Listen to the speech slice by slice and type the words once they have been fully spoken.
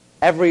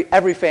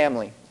Every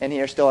family in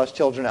here still has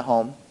children at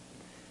home.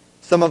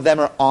 Some of them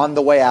are on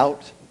the way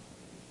out.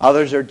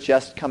 Others are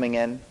just coming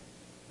in.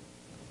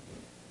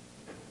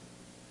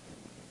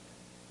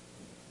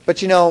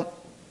 But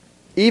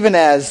even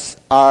as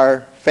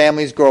our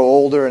families grow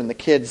older and the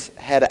kids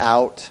head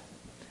out,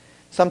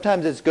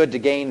 sometimes it's good to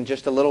gain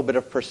just a little bit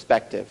of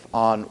perspective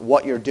on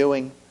what you're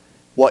doing,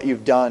 what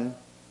you've done,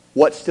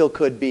 what still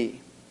could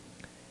be,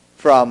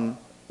 from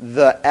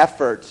the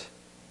effort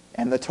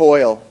and the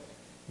toil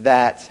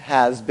that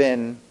has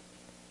been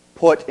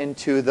put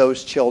into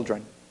those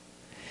children.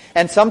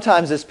 And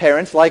sometimes as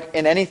parents, like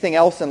in anything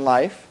else in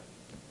life,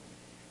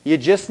 you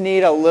just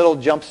need a little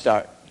jump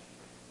start.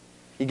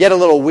 You get a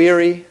little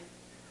weary,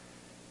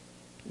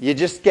 you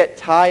just get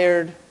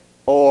tired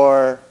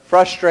or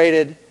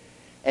frustrated,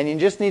 and you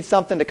just need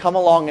something to come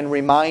along and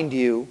remind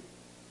you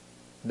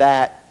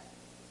that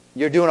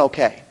you're doing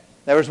okay.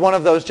 There was one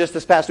of those just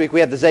this past week. We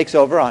had the Zakes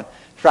over on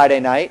Friday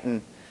night,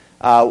 and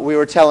we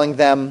were telling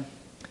them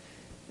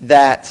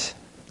that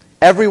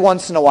every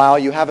once in a while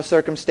you have a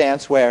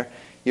circumstance where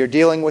you're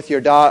dealing with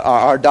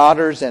our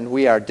daughters, and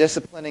we are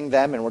disciplining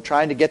them, and we're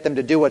trying to get them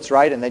to do what's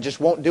right, and they just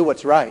won't do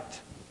what's right.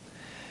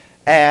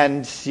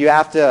 And you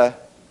have to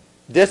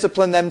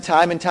discipline them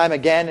time and time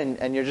again,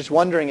 and you're just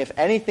wondering if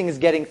anything is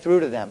getting through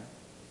to them.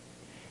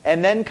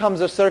 And then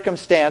comes a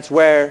circumstance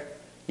where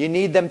you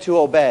need them to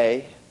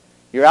obey.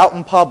 You're out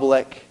in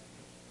public,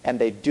 and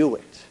they do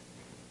it.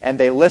 And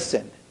they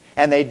listen.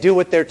 And they do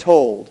what they're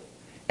told.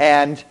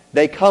 And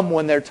they come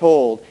when they're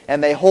told.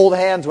 And they hold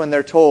hands when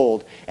they're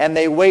told. And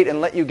they wait and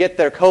let you get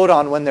their coat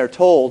on when they're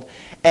told.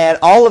 And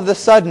all of a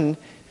sudden,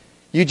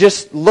 you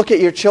just look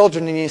at your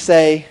children and you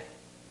say,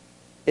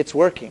 it's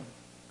working.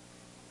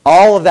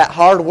 All of that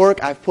hard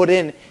work I've put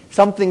in,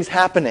 something's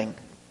happening.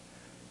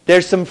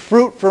 There's some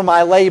fruit for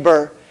my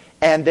labor,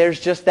 and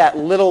there's just that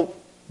little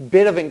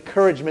bit of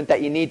encouragement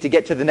that you need to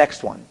get to the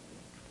next one.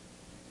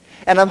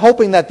 And I'm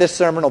hoping that this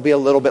sermon will be a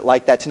little bit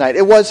like that tonight.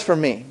 It was for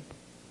me.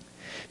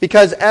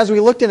 Because as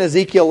we looked in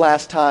Ezekiel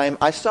last time,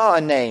 I saw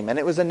a name, and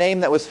it was a name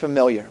that was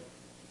familiar.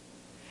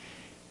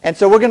 And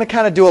so we're going to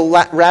kind of do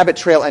a rabbit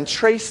trail and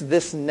trace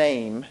this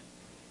name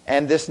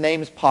and this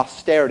name's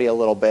posterity a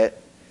little bit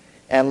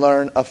and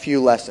learn a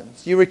few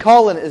lessons. You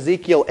recall in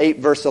Ezekiel 8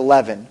 verse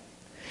 11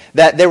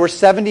 that there were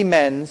 70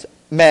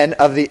 men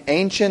of the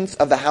ancients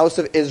of the house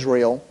of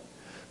Israel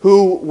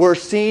who were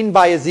seen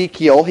by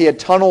Ezekiel. He had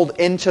tunneled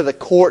into the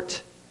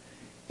court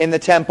in the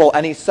temple,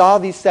 and he saw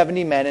these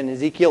 70 men in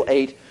Ezekiel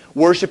 8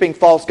 worshiping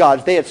false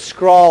gods. They had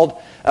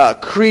scrawled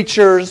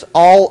creatures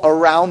all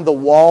around the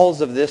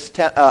walls of this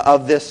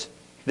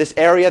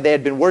area. They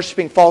had been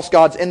worshiping false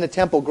gods in the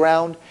temple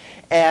ground,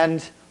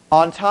 and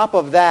on top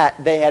of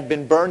that, they had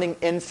been burning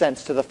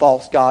incense to the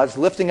false gods,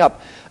 lifting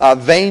up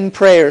vain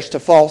prayers to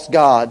false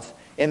gods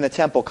in the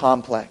temple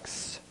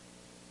complex.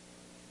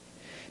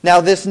 Now,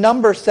 this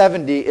number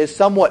 70 is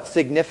somewhat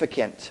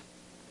significant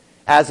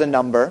as a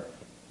number.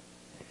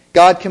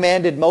 God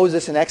commanded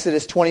Moses in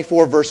Exodus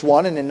 24 verse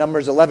 1 and in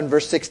Numbers 11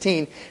 verse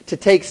 16 to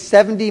take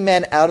 70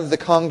 men out of the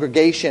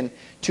congregation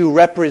to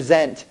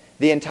represent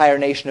the entire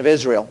nation of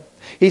Israel.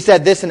 He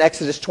said this in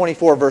Exodus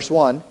 24 verse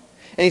 1.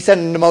 And he said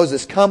unto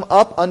Moses, come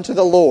up unto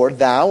the Lord,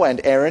 thou and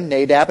Aaron,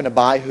 Nadab and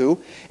Abihu,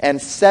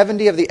 and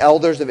 70 of the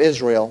elders of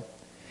Israel,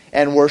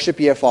 and worship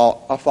ye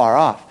afar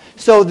off.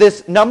 So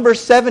this number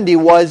 70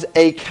 was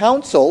a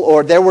council,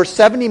 or there were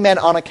 70 men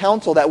on a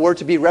council that were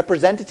to be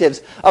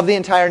representatives of the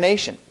entire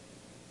nation.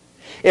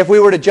 If we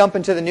were to jump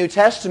into the New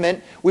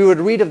Testament, we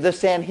would read of the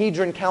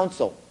Sanhedrin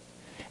Council.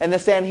 And the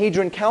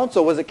Sanhedrin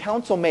Council was a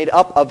council made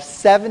up of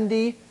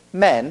 70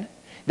 men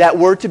that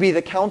were to be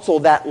the council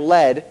that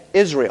led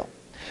Israel.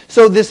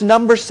 So this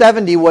number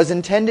 70 was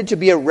intended to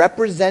be a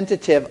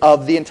representative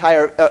of the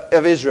entire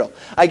of Israel.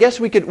 I guess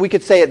we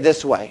could say it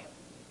this way.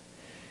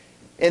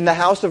 In the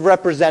House of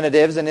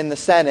Representatives and in the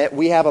Senate,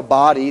 we have a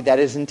body that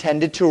is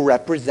intended to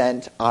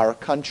represent our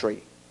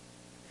country.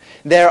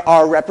 There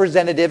are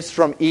representatives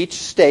from each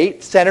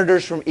state,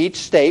 senators from each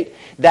state,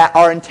 that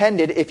are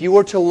intended, if you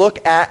were to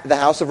look at the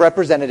House of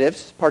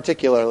Representatives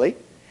particularly,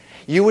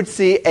 you would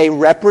see a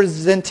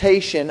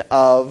representation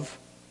of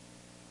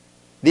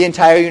the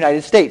entire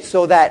United States,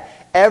 so that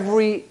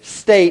every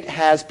state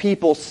has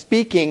people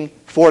speaking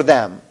for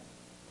them.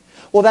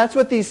 Well, that's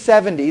what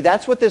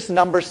that's what this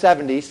number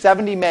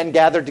 70 men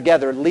gathered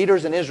together,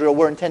 leaders in Israel,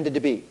 were intended to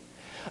be.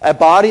 A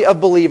body of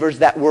believers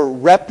that were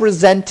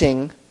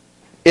representing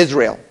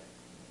Israel.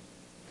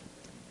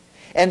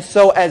 And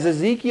so as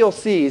Ezekiel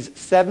sees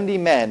 70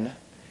 men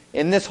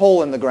in this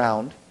hole in the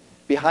ground,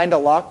 behind a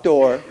locked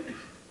door,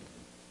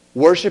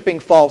 worshiping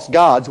false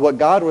gods, what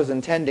God was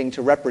intending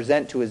to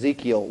represent to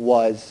Ezekiel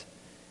was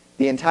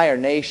the entire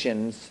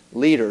nation's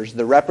leaders,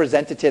 the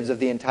representatives of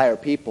the entire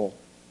people.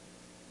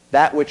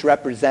 That which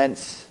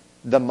represents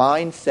the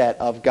mindset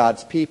of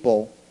God's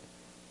people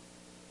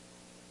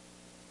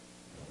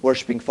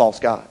worshiping false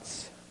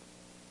gods.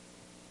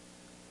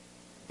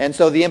 And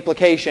so the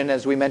implication,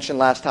 as we mentioned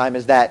last time,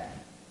 is that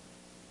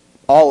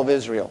all of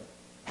Israel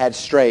had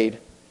strayed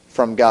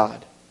from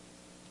God.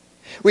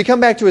 We come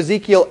back to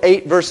Ezekiel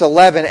 8, verse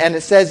 11, and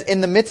it says,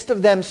 "In the midst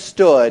of them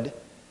stood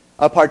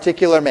a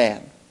particular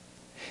man."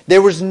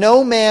 There was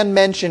no man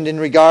mentioned in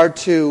regard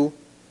to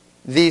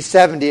these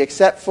 70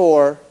 except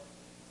for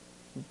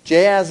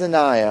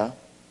Jaazaniah,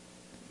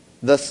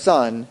 the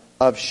son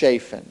of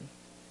Shaphan.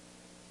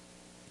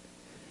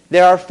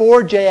 There are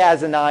 4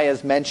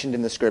 Jaazaniahs mentioned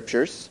in the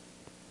Scriptures,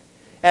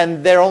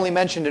 and they're only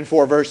mentioned in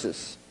 4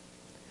 verses.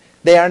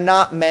 They are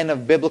not men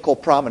of biblical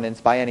prominence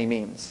by any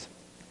means.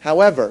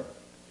 However,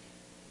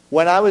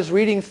 when I was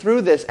reading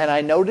through this and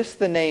I noticed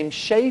the name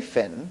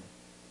Shaphan,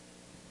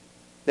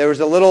 there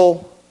was a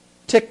little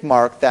tick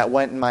mark that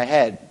went in my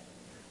head.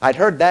 I'd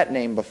heard that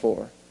name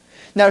before.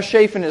 Now,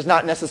 Shaphan is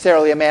not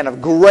necessarily a man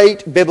of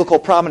great biblical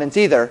prominence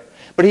either,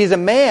 but he's a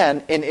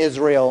man in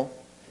Israel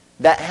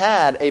that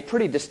had a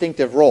pretty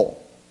distinctive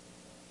role.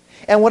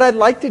 And what I'd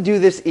like to do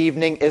this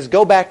evening is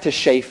go back to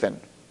Shaphan.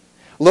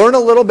 Learn a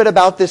little bit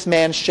about this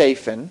man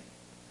Shaphan,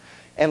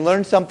 and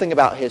learn something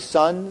about his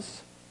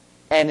sons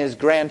and his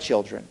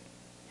grandchildren.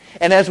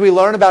 And as we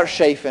learn about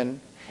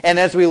Shaphan, and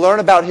as we learn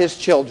about his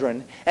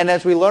children, and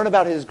as we learn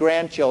about his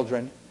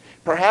grandchildren,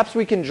 perhaps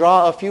we can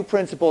draw a few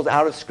principles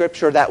out of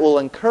Scripture that will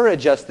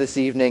encourage us this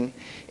evening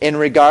in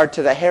regard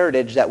to the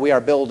heritage that we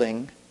are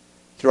building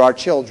through our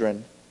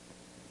children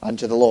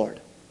unto the Lord.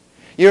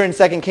 You're in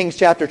 2 Kings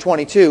chapter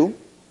 22,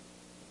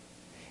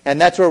 and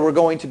that's where we're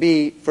going to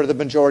be for the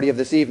majority of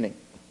this evening.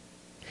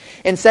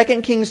 In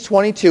 2 Kings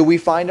 22, we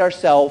find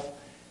ourselves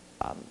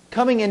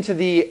coming into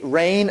the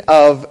reign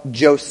of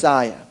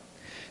Josiah.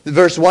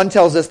 Verse 1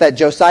 tells us that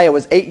Josiah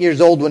was 8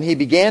 years old when he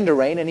began to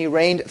reign, and he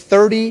reigned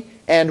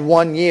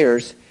 31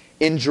 years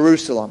in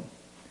Jerusalem.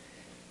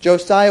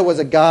 Josiah was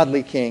a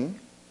godly king.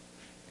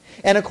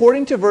 And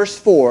according to verse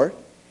 4,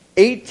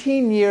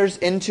 18 years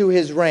into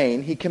his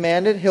reign, he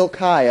commanded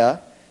Hilkiah,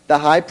 the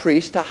high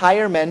priest, to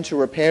hire men to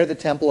repair the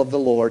temple of the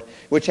Lord,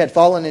 which had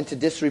fallen into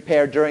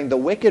disrepair during the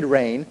wicked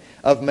reign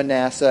of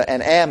Manasseh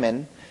and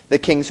Ammon, the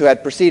kings who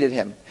had preceded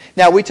him.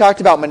 Now, we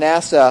talked about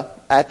Manasseh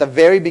at the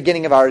very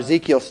beginning of our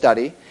Ezekiel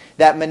study,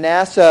 that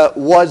Manasseh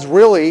was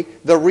really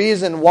the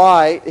reason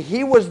why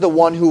he was the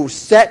one who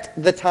set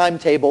the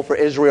timetable for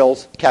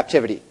Israel's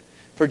captivity,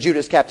 for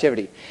Judah's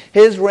captivity.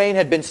 His reign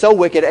had been so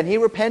wicked, and he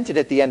repented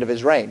at the end of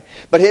his reign.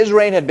 But his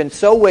reign had been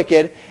so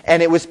wicked,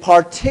 and it was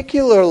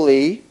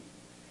particularly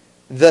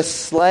the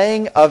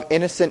slaying of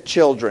innocent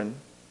children,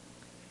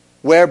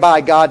 whereby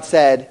God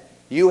said,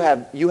 you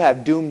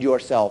have doomed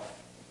yourself,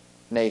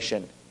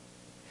 nation.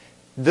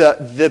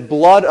 The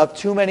blood of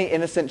too many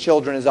innocent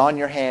children is on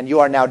your hand. You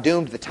are now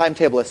doomed. The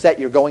timetable is set.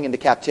 You're going into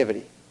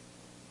captivity.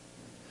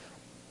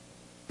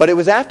 But it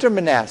was after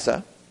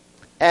Manasseh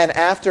and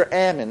after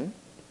Ammon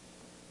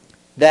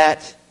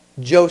that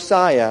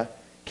Josiah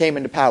came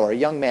into power. A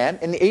young man.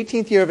 In the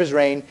 18th year of his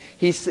reign,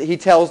 he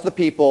tells the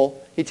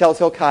people, he tells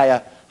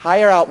Hilkiah,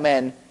 hire out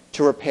men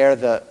to repair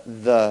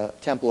the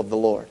temple of the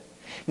Lord.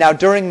 Now,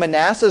 during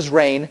Manasseh's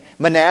reign,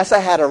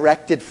 Manasseh had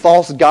erected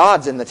false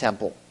gods in the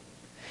temple.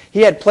 He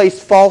had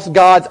placed false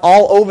gods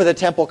all over the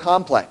temple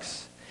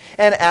complex.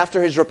 And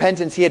after his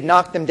repentance, he had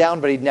knocked them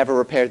down, but he'd never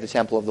repaired the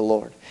temple of the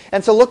Lord.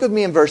 And so look with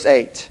me in verse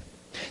 8.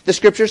 The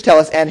Scriptures tell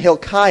us, "And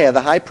Hilkiah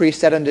the high priest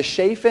said unto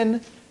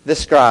Shaphan the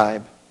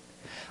scribe,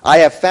 I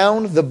have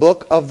found the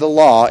book of the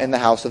law in the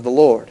house of the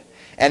Lord.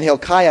 And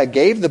Hilkiah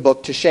gave the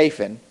book to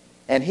Shaphan,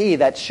 and he,"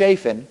 that's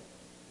Shaphan,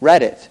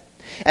 "read it.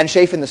 And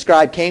Shaphan the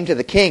scribe came to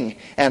the king,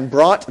 and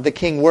brought the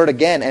king word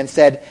again, and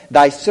said,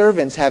 Thy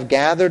servants have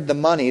gathered the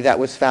money that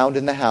was found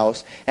in the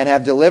house, and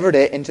have delivered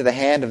it into the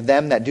hand of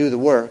them that do the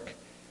work,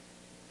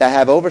 that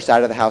have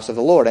oversight of the house of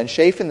the Lord. And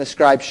Shaphan the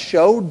scribe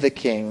showed the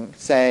king,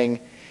 saying,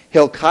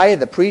 Hilkiah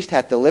the priest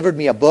hath delivered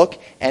me a book,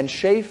 and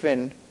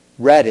Shaphan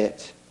read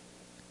it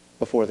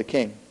before the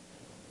king."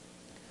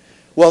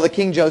 Well, the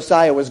king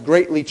Josiah was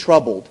greatly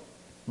troubled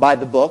by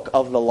the book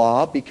of the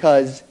law,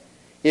 because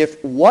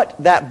if what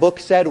that book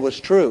said was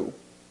true,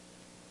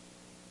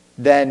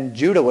 then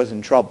Judah was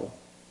in trouble.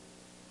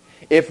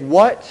 If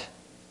what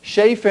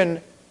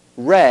Shaphan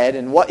read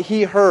and what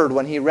he heard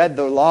when he read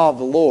the law of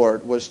the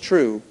Lord was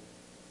true,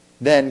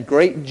 then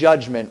great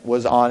judgment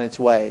was on its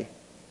way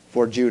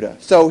for Judah.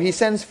 So he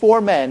sends 4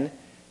 men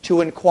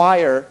to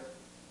inquire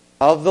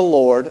of the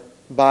Lord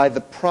by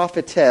the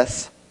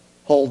prophetess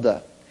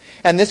Huldah.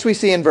 And this we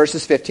see in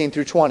verses 15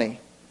 through 20.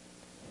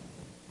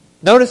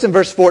 Notice in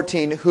verse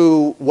 14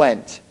 who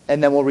went,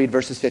 and then we'll read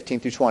verses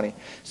 15 through 20.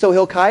 "So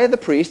Hilkiah the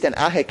priest, and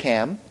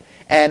Ahikam,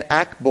 and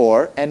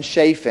Achbor, and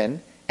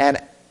Shaphan, and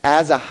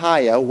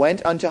Azahiah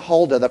went unto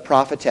Huldah the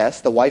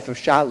prophetess, the wife of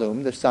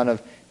Shallum, the son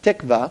of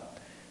Tikvah,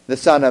 the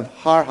son of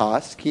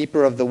Harhas,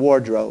 keeper of the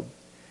wardrobe.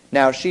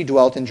 Now she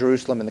dwelt in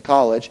Jerusalem in the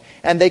college,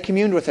 and they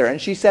communed with her. And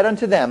she said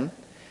unto them,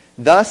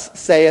 Thus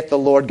saith the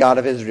Lord God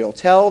of Israel,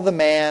 Tell the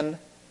man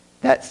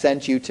that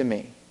sent you to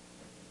me.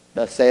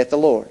 Thus saith the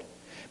Lord,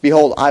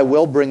 Behold, I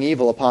will bring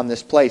evil upon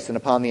this place and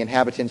upon the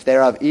inhabitants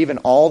thereof, even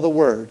all the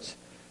words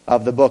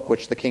of the book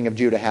which the king of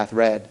Judah hath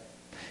read.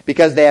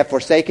 Because they have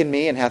forsaken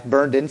me and hath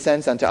burned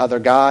incense unto other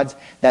gods,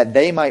 that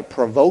they might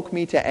provoke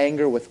me to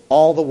anger with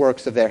all the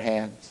works of their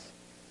hands.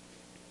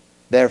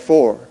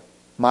 Therefore,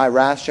 my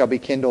wrath shall be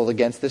kindled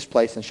against this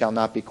place and shall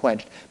not be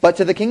quenched. But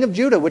to the king of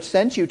Judah, which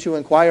sent you to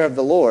inquire of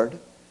the Lord,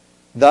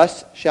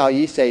 thus shall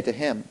ye say to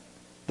him,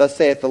 Thus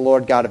saith the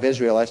Lord God of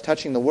Israel, as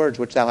touching the words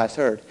which thou hast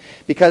heard,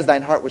 because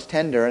thine heart was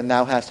tender, and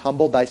thou hast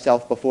humbled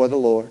thyself before the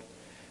Lord,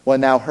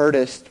 when thou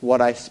heardest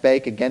what I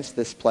spake against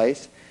this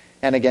place,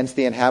 and against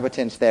the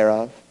inhabitants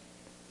thereof,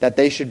 that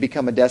they should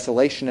become a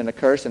desolation and a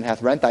curse, and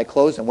hath rent thy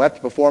clothes and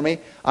wept before me,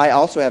 I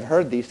also have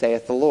heard thee,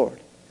 saith the Lord.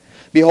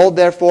 Behold,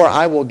 therefore,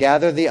 I will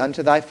gather thee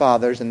unto thy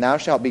fathers, and thou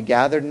shalt be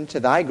gathered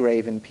into thy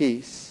grave in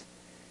peace,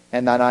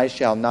 and thine eyes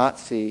shall not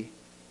see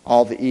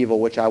all the evil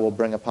which I will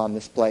bring upon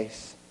this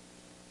place.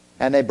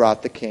 And they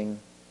brought the king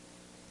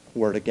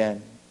word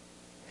again.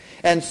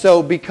 And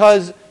so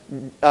because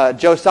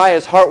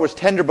Josiah's heart was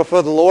tender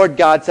before the Lord,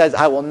 God says,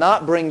 I will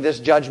not bring this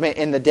judgment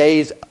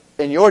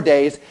in your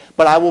days,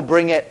 but I will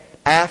bring it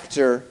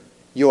after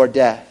your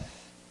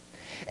death.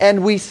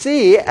 And we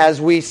see, as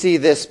we see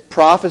this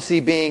prophecy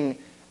being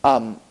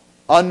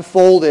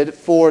unfolded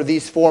for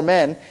these four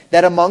men,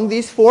 that among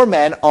these four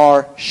men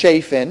are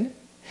Shaphan,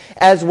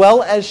 as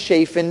well as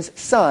Shaphan's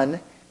son,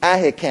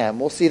 Ahikam.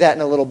 We'll see that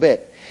in a little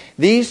bit.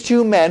 These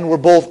two men were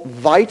both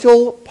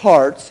vital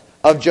parts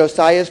of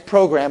Josiah's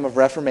program of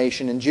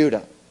reformation in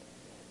Judah.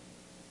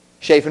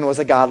 Shaphan was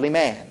a godly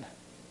man.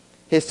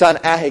 His son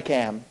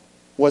Ahikam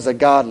was a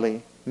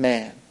godly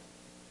man.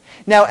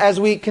 Now, as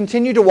we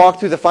continue to walk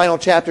through the final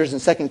chapters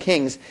in 2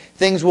 Kings,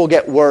 things will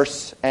get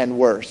worse and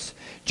worse.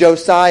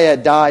 Josiah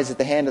dies at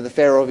the hand of the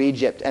Pharaoh of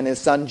Egypt, and his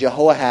son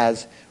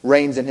Jehoahaz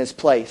reigns in his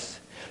place.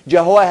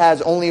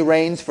 Jehoahaz only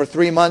reigns for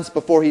 3 months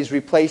before he's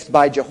replaced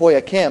by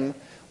Jehoiakim,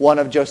 one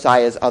of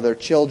Josiah's other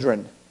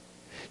children.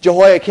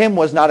 Jehoiakim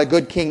was not a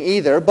good king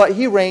either, but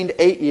he reigned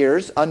 8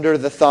 years under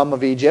the thumb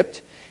of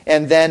Egypt,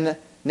 and then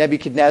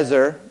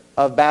Nebuchadnezzar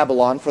of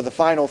Babylon for the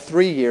final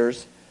 3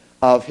 years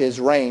of his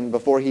reign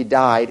before he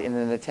died in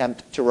an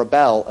attempt to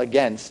rebel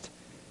against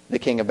the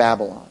king of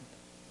Babylon.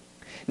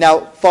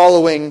 Now,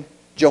 following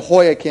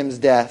Jehoiakim's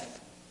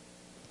death,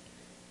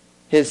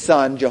 his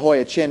son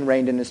Jehoiachin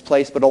reigned in his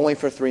place, but only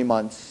for 3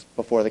 months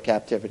before the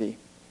captivity.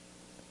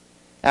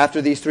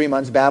 After these 3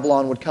 months,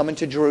 Babylon would come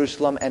into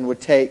Jerusalem and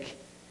would take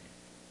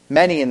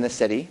many in the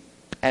city.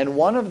 And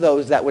one of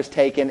those that was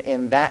taken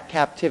in that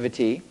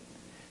captivity,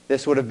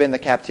 this would have been the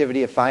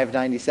captivity of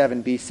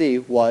 597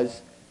 BC,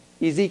 was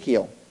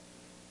Ezekiel.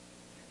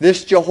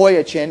 This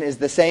Jehoiachin is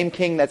the same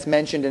king that's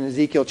mentioned in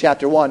Ezekiel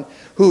chapter 1,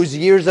 whose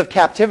years of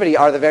captivity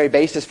are the very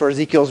basis for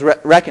Ezekiel's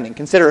reckoning.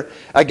 Consider,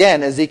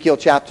 again, Ezekiel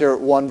chapter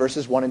 1,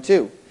 verses 1 and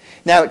 2.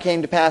 Now it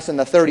came to pass in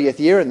the 30th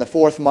year, in the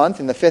 4th month,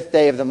 in the 5th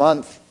day of the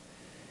month,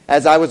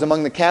 as I was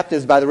among the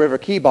captives by the river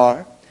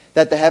Chebar,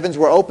 that the heavens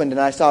were opened,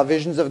 and I saw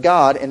visions of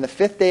God in the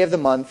 5th day of the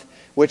month,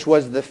 which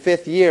was the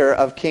 5th year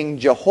of King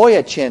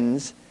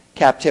Jehoiachin's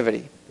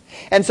captivity.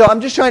 And so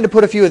I'm just trying to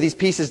put a few of these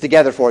pieces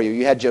together for you.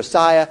 You had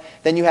Josiah,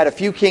 then you had a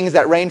few kings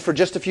that reigned for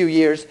just a few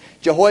years.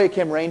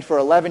 Jehoiakim reigned for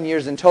 11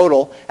 years in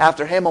total.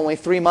 After him, only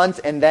 3 months,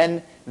 and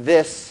then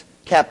this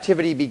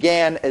captivity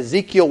began.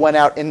 Ezekiel went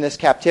out in this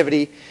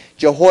captivity.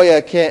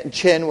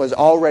 Jehoiachin was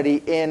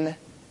already in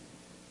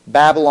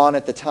Babylon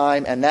at the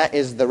time, and that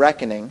is the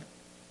reckoning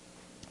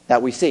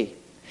that we see.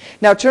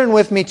 Now turn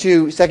with me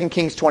to 2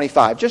 Kings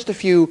 25, just a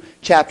few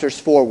chapters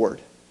forward.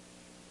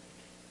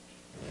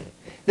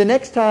 The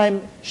next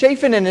time,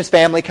 Shaphan and his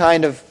family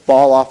kind of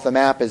fall off the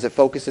map as it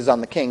focuses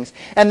on the kings.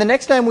 And the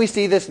next time we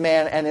see this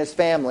man and his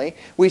family,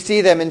 we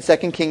see them in 2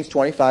 Kings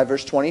 25,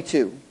 verse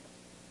 22.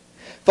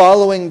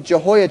 Following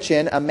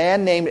Jehoiachin, a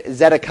man named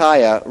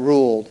Zedekiah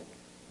ruled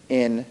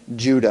in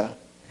Judah.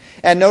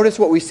 And notice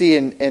what we see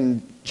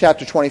in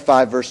chapter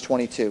 25, verse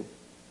 22.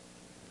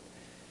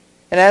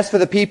 And as for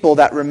the people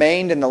that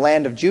remained in the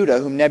land of Judah,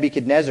 whom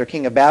Nebuchadnezzar,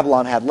 king of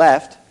Babylon, had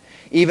left,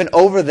 even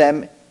over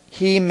them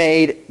he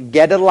made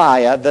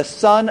Gedaliah, the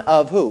son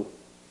of who?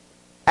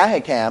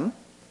 Ahikam,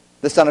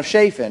 the son of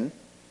Shaphan,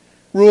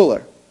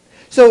 ruler.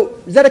 So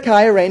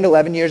Zedekiah reigned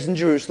 11 years in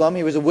Jerusalem.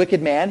 He was a wicked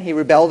man. He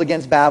rebelled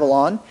against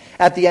Babylon.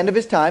 At the end of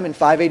his time, in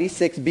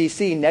 586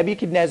 BC,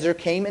 Nebuchadnezzar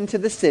came into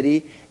the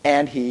city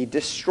and he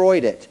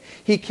destroyed it.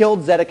 He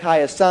killed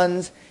Zedekiah's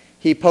sons.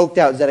 He poked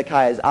out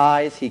Zedekiah's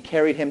eyes. He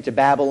carried him to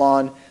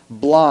Babylon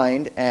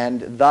blind,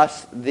 and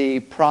thus the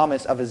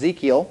promise of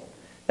Ezekiel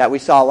that we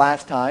saw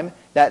last time,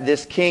 that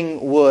this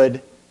king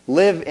would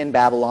live in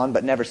Babylon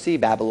but never see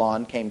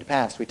Babylon, came to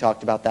pass. We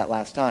talked about that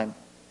last time.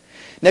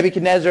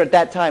 Nebuchadnezzar at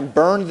that time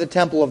burned the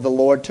temple of the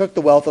Lord, took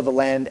the wealth of the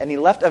land, and he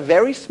left a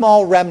very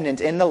small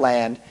remnant in the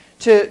land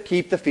to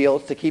keep the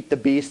fields, to keep the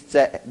beasts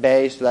at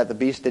bay so that the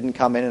beasts didn't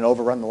come in and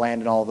overrun the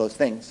land and all of those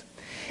things.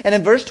 And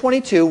in verse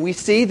 22, we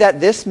see that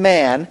this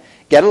man,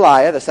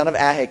 Gedaliah, the son of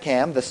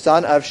Ahikam, the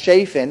son of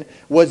Shaphan,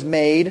 was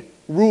made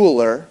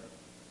ruler,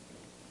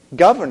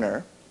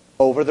 governor,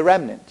 over the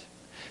remnant.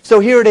 So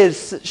here it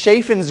is,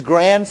 Shaphan's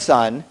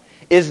grandson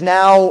is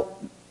now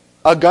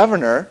a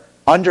governor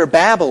under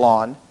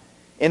Babylon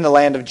in the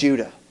land of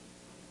Judah.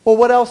 Well,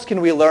 what else can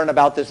we learn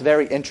about this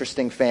very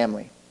interesting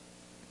family?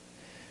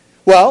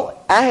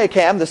 Well,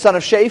 Ahikam, the son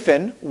of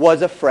Shaphan,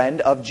 was a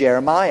friend of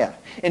Jeremiah.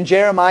 In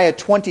Jeremiah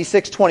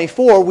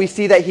 26:24, we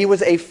see that he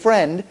was a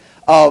friend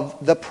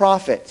of the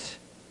prophet.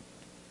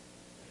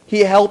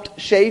 He helped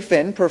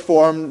Shaphan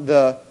perform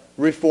the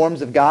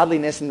reforms of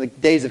godliness in the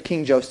days of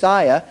King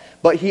Josiah,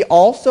 but he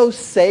also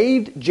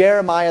saved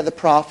Jeremiah the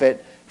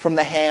prophet from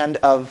the hand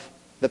of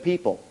the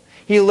people.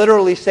 He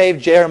literally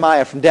saved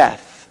Jeremiah from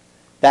death.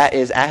 That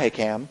is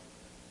Ahikam,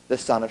 the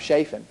son of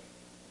Shaphan.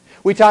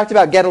 We talked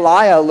about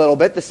Gedaliah a little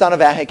bit, the son of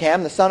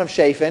Ahikam, the son of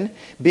Shaphan,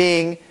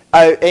 being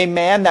a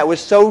man that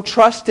was so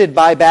trusted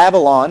by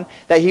Babylon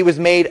that he was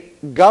made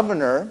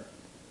governor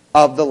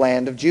of the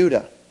land of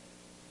Judah.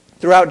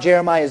 Throughout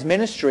Jeremiah's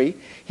ministry,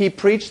 he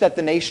preached that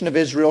the nation of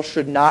Israel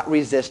should not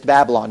resist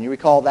Babylon. You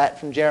recall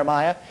that from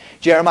Jeremiah?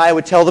 Jeremiah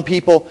would tell the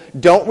people,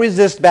 don't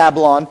resist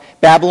Babylon.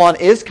 Babylon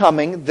is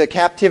coming. The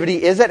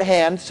captivity is at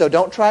hand, so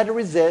don't try to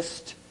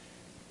resist.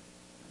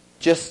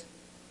 Just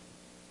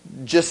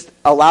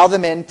allow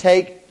them in.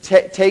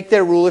 Take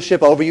their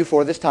rulership over you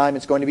for this time.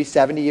 It's going to be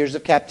 70 years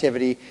of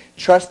captivity.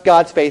 Trust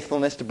God's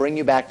faithfulness to bring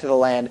you back to the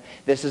land.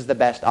 This is the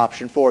best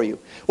option for you.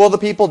 Well, the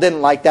people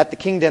didn't like that. The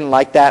king didn't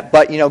like that.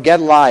 But,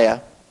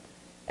 Gedaliah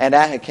and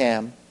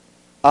Ahikam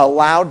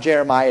allowed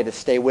Jeremiah to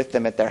stay with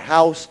them at their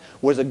house,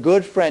 was a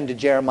good friend to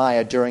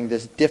Jeremiah during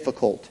this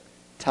difficult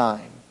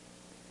time.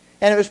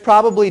 And it was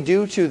probably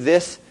due to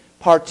this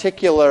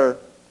particular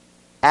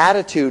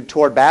attitude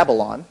toward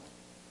Babylon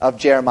of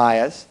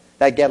Jeremiah's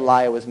that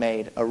Gedaliah was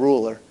made a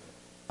ruler,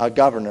 a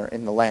governor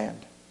in the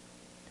land.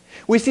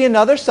 We see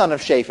another son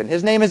of Shaphan.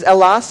 His name is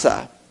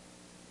Elasah.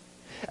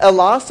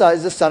 Elasah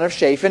is the son of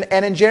Shaphan,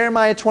 and in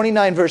Jeremiah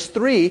 29 verse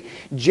 3,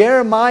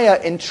 Jeremiah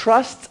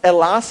entrusts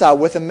Elasah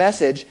with a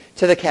message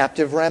to the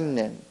captive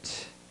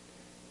remnant.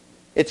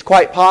 It's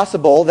quite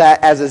possible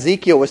that as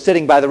Ezekiel was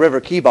sitting by the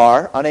river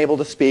Kibar, unable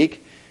to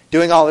speak,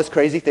 doing all his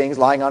crazy things,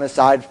 lying on his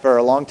side for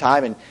a long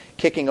time and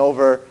kicking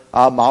over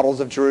models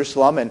of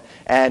Jerusalem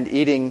and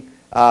eating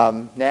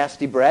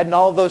nasty bread and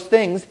all of those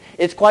things,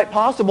 it's quite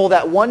possible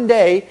that one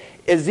day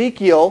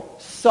Ezekiel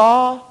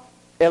saw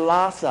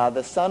Elasah,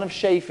 the son of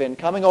Shaphan,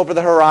 coming over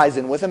the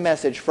horizon with a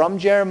message from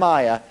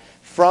Jeremiah,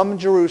 from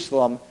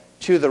Jerusalem,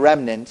 to the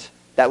remnant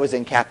that was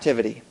in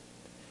captivity.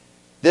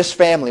 This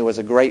family was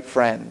a great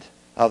friend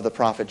of the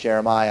prophet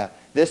Jeremiah.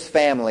 This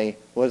family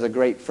was a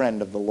great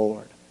friend of the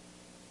Lord.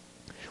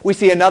 We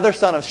see another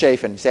son of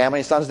Shaphan. Say, how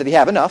many sons did he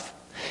have? Enough.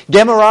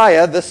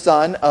 Gemariah, the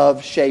son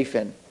of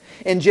Shaphan.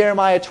 In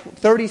Jeremiah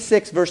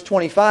 36, verse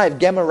 25,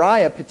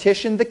 Gemariah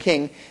petitioned the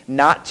king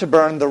not to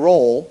burn the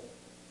roll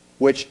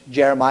which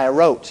Jeremiah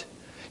wrote.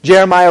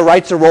 Jeremiah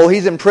writes a roll.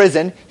 He's in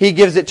prison. He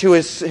gives it to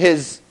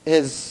his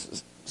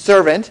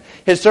servant.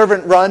 His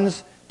servant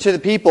runs to the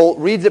people,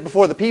 reads it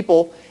before the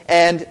people,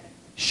 and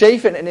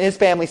Shaphan and his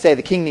family say,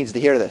 the king needs to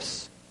hear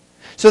this.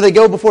 So they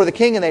go before the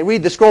king and they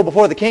read the scroll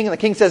before the king, and the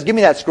king says, give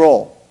me that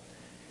scroll.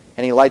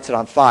 And he lights it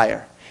on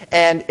fire.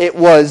 And it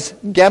was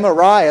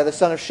Gemariah, the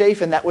son of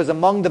Shaphan, that was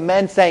among the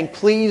men saying,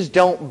 please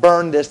don't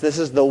burn this. This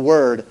is the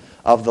word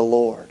of the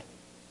Lord.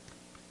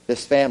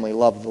 This family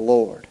loved the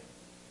Lord.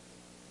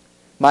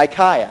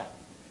 Micaiah,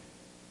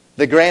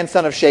 the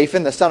grandson of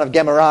Shaphan, the son of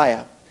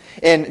Gemariah.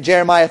 In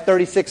Jeremiah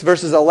 36,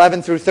 verses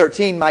 11 through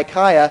 13,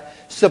 Micaiah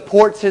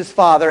supports his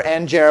father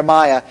and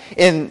Jeremiah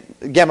in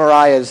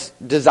Gemariah's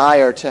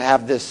desire to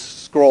have this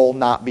scroll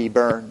not be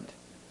burned.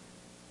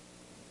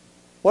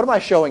 What am I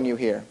showing you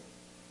here?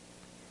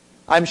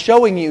 I'm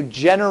showing you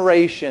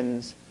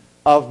generations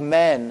of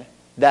men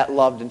that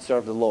loved and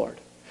served the Lord.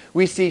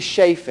 We see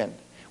Shaphan.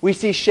 We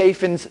see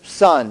Shaphan's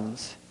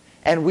sons.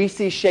 And we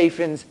see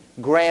Shaphan's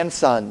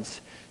grandsons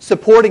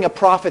supporting a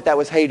prophet that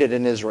was hated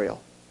in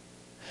Israel.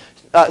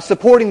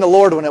 Supporting the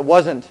Lord when it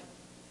wasn't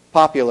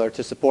popular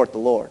to support the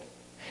Lord.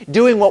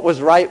 Doing what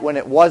was right when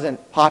it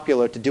wasn't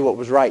popular to do what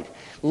was right.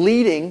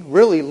 Leading,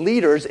 really,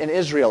 leaders in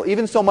Israel.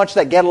 Even so much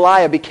that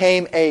Gedaliah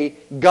became a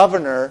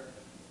governor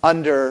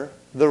under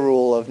the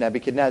rule of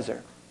Nebuchadnezzar.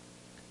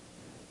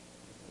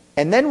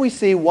 And then we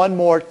see one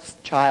more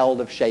child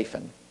of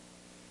Shaphan.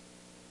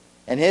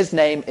 And his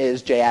name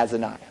is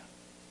Jaazaniah.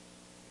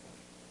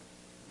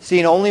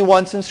 Seen only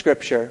once in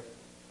Scripture.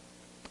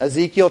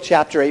 Ezekiel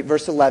chapter 8,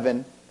 verse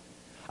 11.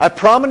 A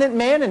prominent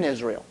man in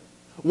Israel.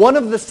 One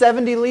of the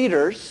 70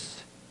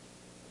 leaders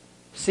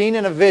seen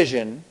in a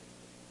vision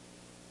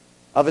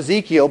of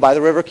Ezekiel by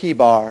the river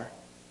Kibar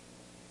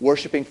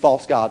worshiping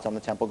false gods on the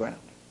temple ground.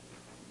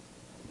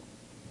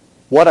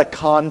 What a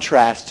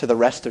contrast to the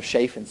rest of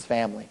Shaphan's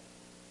family.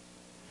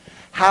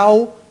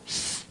 How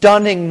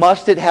stunning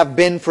must it have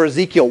been for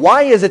Ezekiel?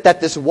 Why is it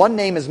that this one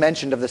name is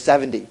mentioned of the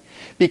 70?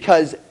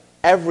 Because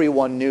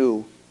everyone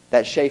knew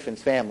that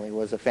Shaphan's family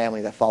was a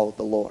family that followed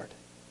the Lord.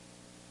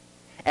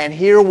 And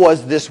here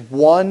was this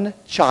one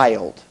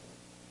child.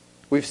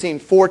 We've seen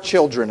 4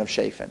 children of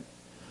Shaphan.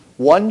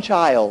 One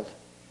child.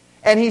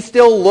 And he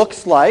still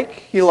looks like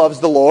he loves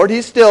the Lord.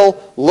 He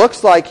still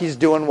looks like he's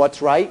doing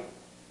what's right.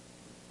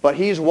 But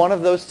he's one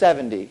of those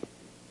 70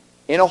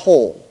 in a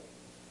hole,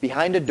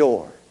 behind a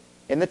door,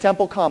 in the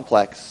temple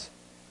complex,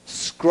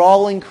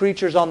 scrawling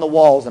creatures on the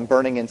walls and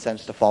burning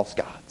incense to false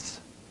gods.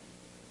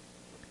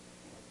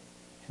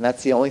 And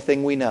that's the only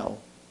thing we know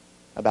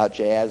about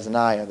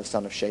Jaazaniah, the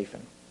son of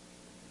Shaphan.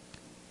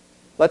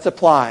 Let's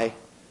apply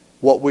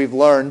what we've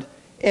learned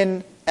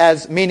in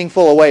as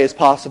meaningful a way as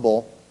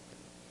possible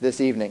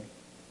this evening.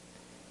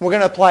 We're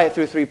going to apply it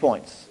through 3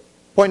 points.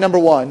 Point number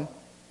 1,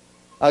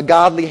 a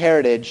godly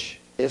heritage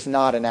is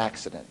not an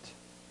accident.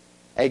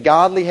 A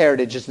godly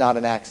heritage is not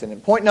an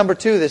accident. Point number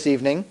 2 this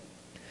evening,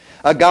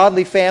 a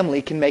godly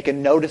family can make a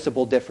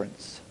noticeable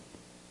difference.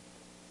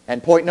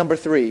 And point number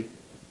 3,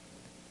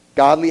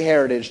 godly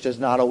heritage does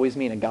not always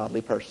mean a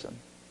godly person.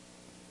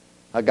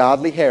 A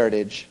godly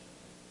heritage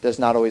does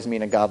not always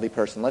mean a godly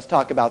person. Let's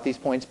talk about these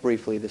points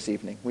briefly this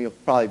evening. We'll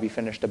probably be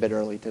finished a bit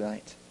early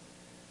tonight.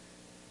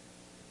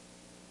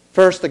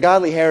 First, the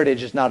godly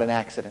heritage is not an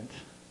accident.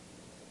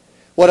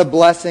 What a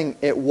blessing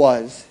it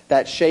was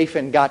that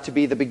Shaphan got to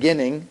be the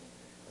beginning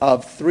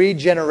of 3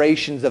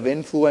 generations of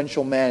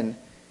influential men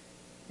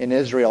in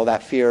Israel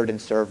that feared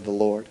and served the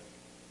Lord.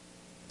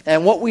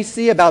 And what we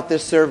see about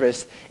this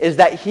service is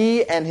that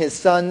he and his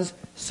sons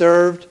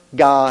served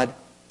God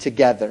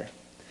together.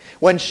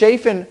 When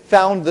Shaphan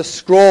found the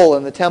scroll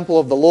in the temple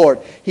of the Lord,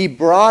 he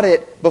brought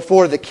it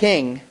before the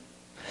king.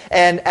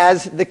 And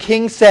as the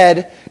king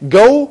said,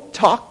 "Go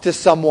talk to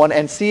someone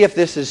and see if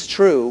this is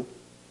true,"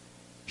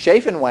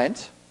 Shaphan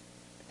went,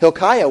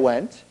 Hilkiah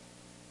went,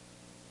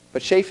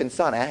 but Shaphan's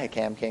son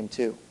Ahikam came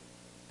too.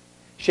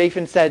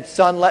 Shaphan said,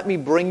 "Son, let me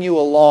bring you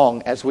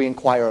along as we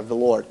inquire of the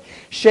Lord."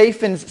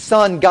 Shaphan's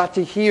son got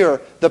to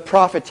hear the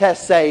prophetess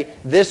say,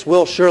 "This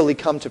will surely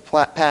come to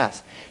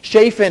pass."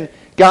 Shaphan's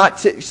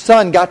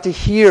son got to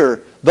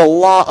hear the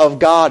law of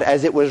God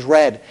as it was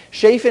read.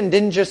 Shaphan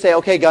didn't just say,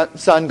 "Okay,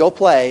 son, go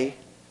play.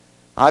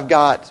 I've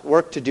got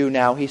work to do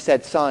now." He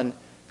said, "Son,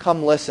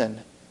 come listen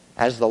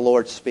as the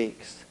Lord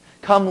speaks.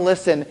 Come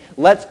listen.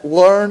 Let's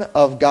learn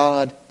of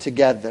God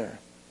together."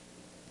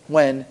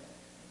 When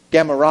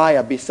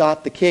Gemariah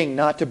besought the king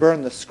not to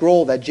burn the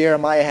scroll that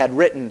Jeremiah had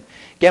written,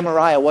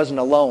 Gemariah wasn't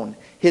alone.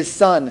 His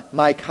son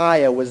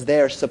Micaiah was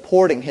there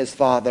supporting his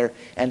father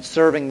and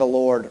serving the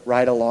Lord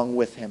right along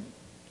with him.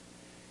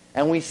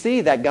 And we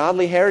see that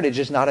godly heritage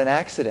is not an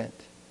accident.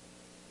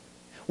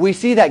 We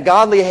see that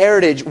godly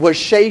heritage was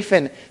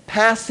Shaphan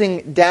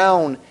passing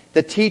down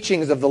the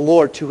teachings of the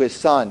Lord to his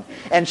son,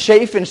 and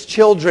Shaphan's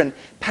children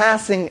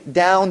passing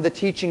down the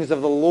teachings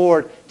of the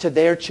Lord to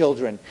their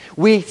children.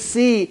 We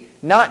see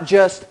not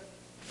just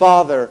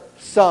father,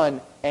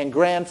 son, and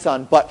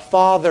grandson, but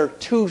father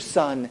to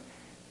son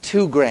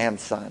to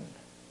grandson.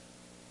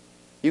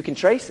 You can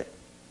trace it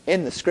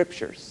in the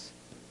Scriptures.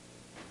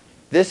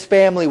 This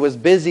family was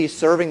busy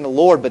serving the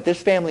Lord, but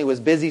this family was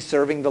busy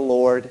serving the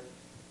Lord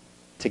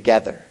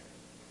together.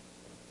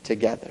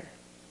 Together.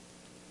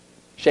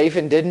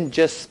 Shaphan didn't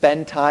just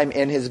spend time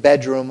in his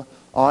bedroom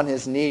on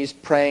his knees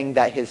praying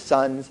that his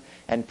sons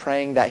and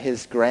praying that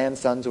his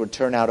grandsons would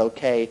turn out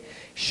okay.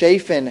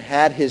 Shaphan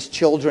had his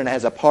children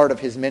as a part of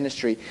his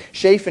ministry.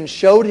 Shaphan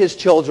showed his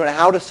children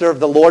how to serve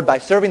the Lord by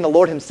serving the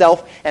Lord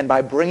himself and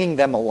by bringing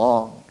them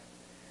along.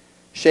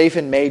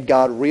 Shaphan made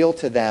God real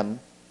to them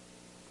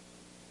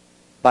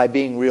by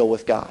being real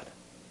with God.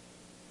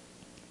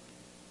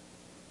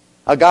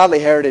 A godly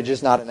heritage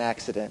is not an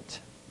accident.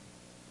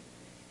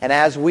 And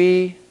as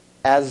we,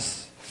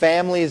 as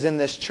families in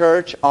this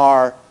church,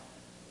 are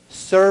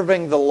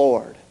serving the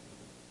Lord,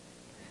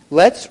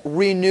 let's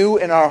renew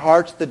in our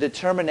hearts the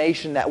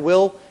determination that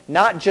we'll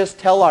not just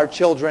tell our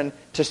children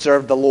to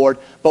serve the Lord,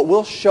 but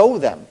we'll show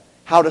them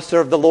how to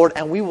serve the Lord,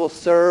 and we will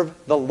serve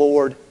the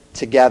Lord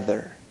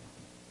together.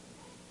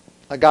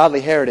 A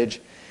godly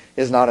heritage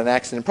is not an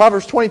accident.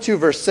 Proverbs 22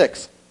 verse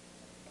 6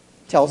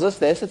 tells us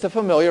this. It's a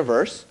familiar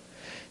verse.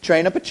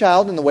 "Train up a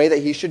child in the way that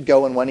he should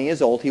go, and when he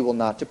is old, he will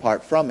not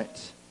depart from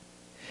it."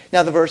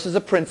 Now, the verse is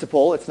a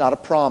principle. It's not a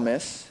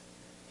promise.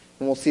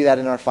 And we'll see that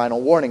in our final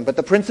warning. But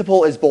the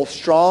principle is both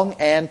strong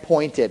and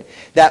pointed.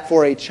 That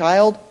for a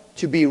child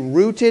to be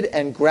rooted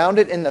and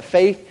grounded in the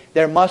faith,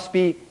 there must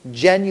be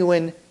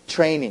genuine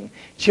training.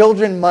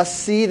 Children must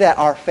see that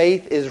our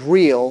faith is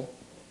real,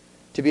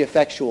 to be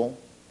effectual,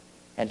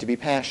 and to be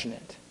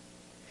passionate.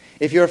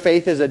 If your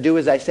faith is a do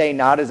as I say,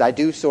 not as I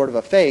do sort of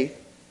a faith,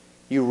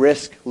 you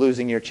risk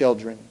losing your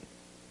children.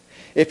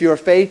 If your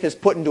faith is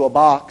put into a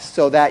box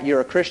so that you're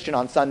a Christian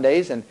on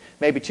Sundays and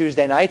maybe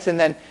Tuesday nights, and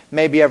then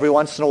maybe every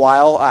once in a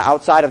while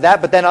outside of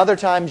that, but then other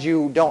times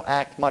you don't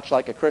act much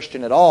like a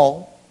Christian at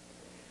all,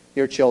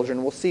 your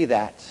children will see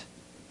that,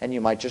 and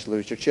you might just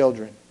lose your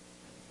children.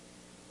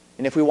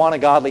 And if we want a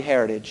godly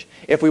heritage,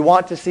 if we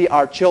want to see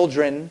our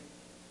children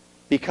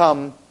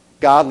become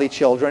godly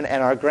children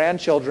and our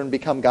grandchildren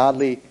become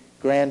godly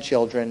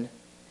grandchildren,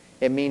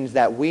 it means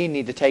that we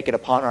need to take it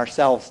upon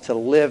ourselves to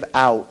live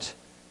out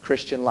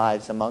Christian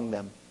lives among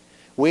them.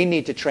 We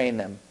need to train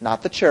them,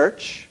 not the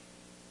church.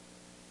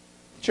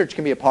 The church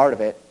can be a part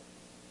of it,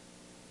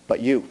 but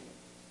you.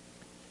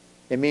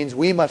 It means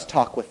we must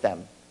talk with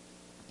them,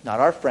 not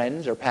our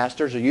friends or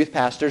pastors or youth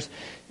pastors,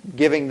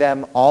 giving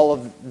them all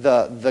of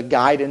the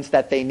guidance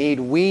that they need.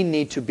 We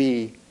need to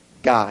be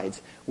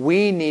guides.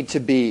 we need to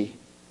be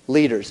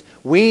leaders.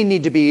 We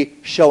need to be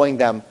showing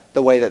them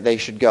the way that they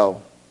should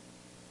go.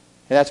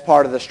 And that's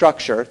part of the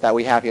structure that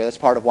we have here. That's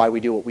part of why we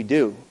do what we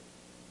do.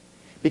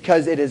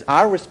 Because it is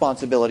our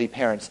responsibility,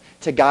 parents,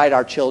 to guide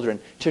our children,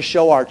 to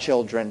show our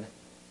children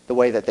the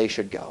way that they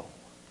should go.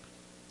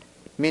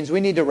 It means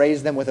we need to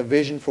raise them with a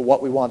vision for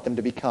what we want them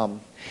to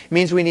become. It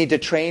means we need to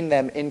train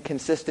them in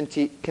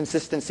consistency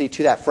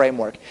to that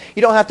framework.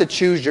 You don't have to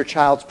choose your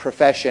child's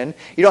profession.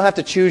 You don't have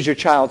to choose your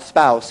child's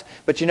spouse.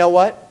 But you know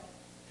what?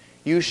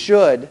 You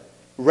should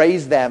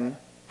raise them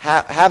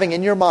having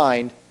in your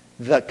mind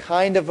the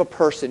kind of a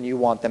person you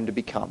want them to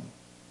become.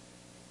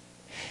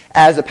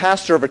 As a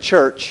pastor of a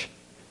church,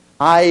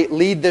 I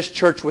lead this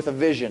church with a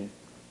vision.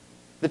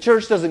 The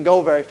church doesn't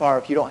go very far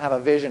if you don't have a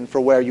vision for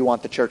where you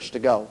want the church to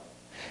go.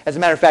 As a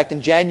matter of fact,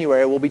 in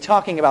January, we'll be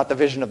talking about the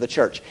vision of the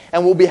church.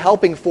 And we'll be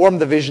helping form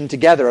the vision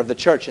together of the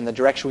church in the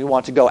direction we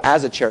want to go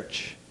as a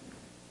church.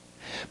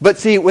 But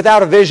see,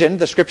 without a vision,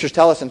 the Scriptures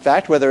tell us, in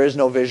fact, where there is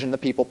no vision, the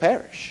people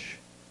perish.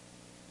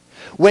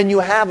 When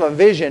you have a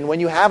vision, when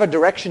you have a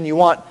direction you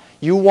want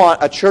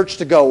a church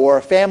to go or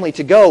a family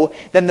to go,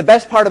 then the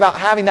best part about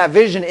having that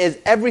vision is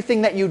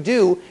everything that you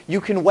do,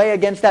 you can weigh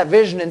against that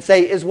vision and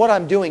say, is what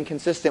I'm doing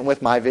consistent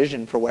with my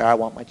vision for where I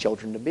want my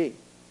children to be?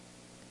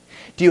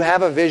 Do you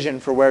have a vision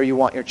for where you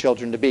want your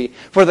children to be?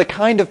 For the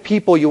kind of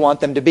people you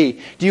want them to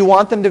be? Do you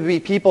want them to be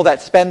people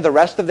that spend the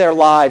rest of their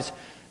lives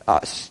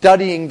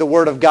studying the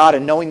Word of God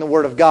and knowing the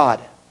Word of God?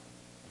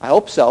 I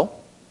hope so.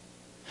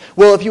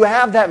 Well, if you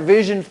have that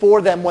vision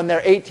for them when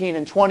they're 18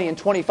 and 20 and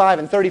 25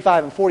 and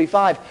 35 and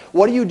 45,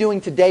 what are you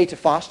doing today to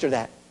foster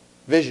that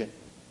vision?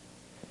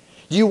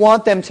 Do you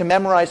want them to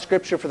memorize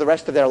Scripture for the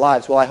rest of their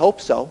lives? Well, I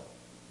hope so.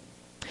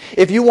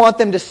 If you want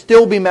them to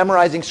still be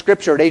memorizing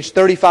Scripture at age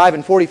 35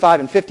 and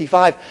 45 and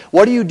 55,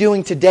 what are you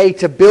doing today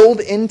to build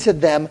into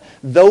them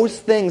those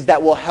things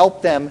that will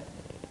help them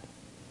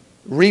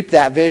reap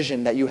that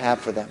vision that you have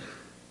for them?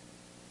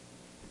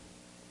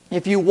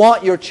 If you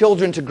want your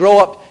children to grow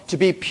up to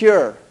be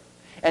pure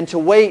and to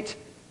wait,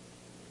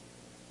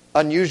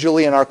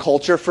 unusually in our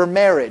culture, for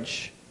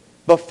marriage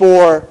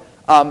before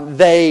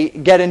they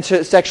get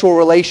into sexual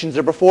relations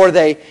or before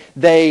they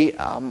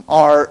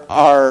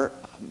are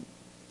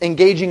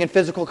engaging in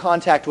physical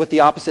contact with the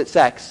opposite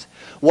sex,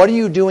 what are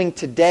you doing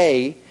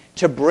today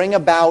to bring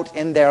about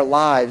in their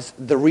lives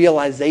the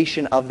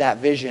realization of that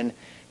vision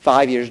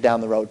 5 years down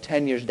the road,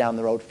 10 years down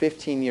the road,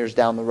 15 years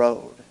down the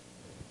road?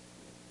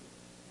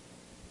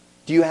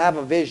 Do you have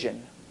a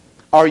vision?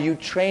 Are you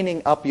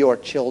training up your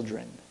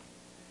children?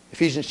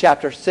 Ephesians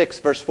chapter 6,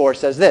 verse 4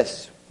 says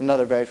this,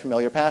 another very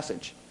familiar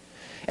passage.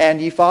 And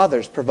ye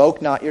fathers,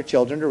 provoke not your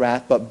children to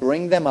wrath, but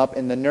bring them up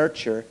in the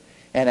nurture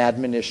and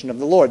admonition of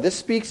the Lord. This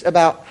speaks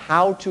about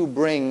how to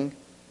bring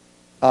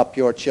up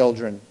your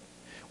children.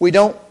 We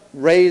don't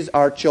raise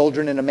our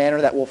children in a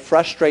manner that will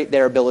frustrate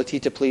their ability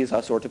to please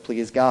us or to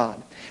please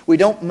God. We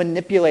don't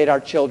manipulate our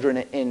children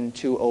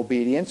into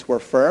obedience. We're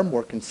firm,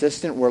 we're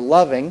consistent, we're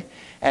loving,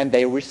 and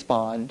they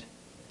respond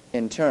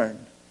in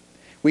turn.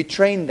 We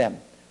train them,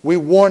 we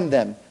warn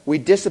them, we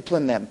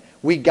discipline them,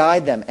 we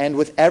guide them, and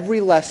with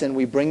every lesson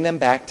we bring them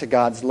back to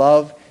God's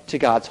love, to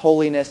God's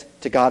holiness,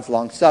 to God's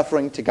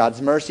long-suffering, to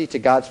God's mercy, to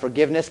God's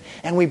forgiveness,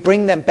 and we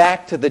bring them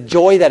back to the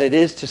joy that it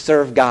is to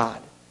serve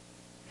God.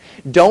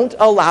 Don't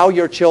allow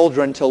your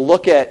children to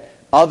look at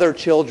other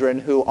children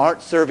who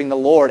aren't serving the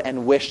Lord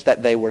and wish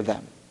that they were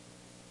them.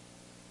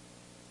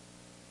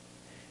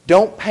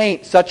 Don't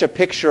paint such a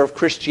picture of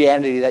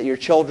Christianity that your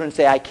children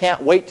say, I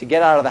can't wait to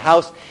get out of the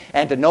house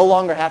and to no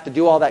longer have to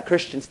do all that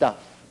Christian stuff.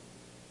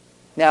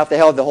 Now, if they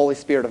held the Holy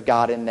Spirit of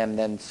God in them,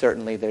 then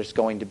certainly there's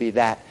going to be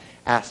that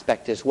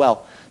aspect as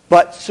well.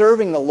 But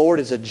serving the Lord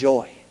is a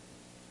joy.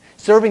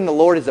 Serving the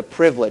Lord is a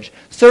privilege.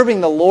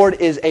 Serving the Lord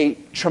is a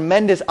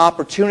tremendous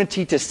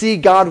opportunity to see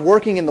God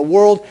working in the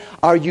world.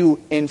 Are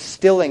you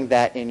instilling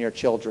that in your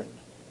children?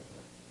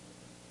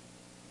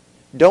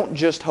 Don't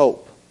just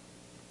hope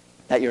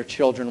that your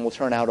children will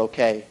turn out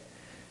okay.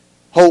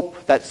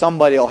 Hope that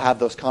somebody will have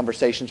those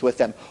conversations with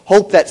them.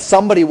 Hope that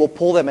somebody will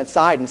pull them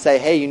aside and say,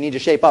 hey, you need to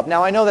shape up.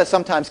 Now, I know that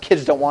sometimes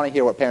kids don't want to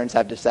hear what parents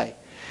have to say.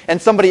 And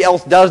somebody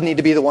else does need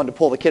to be the one to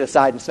pull the kid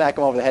aside and smack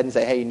them over the head and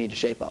say, hey, you need to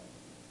shape up.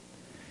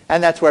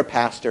 And that's where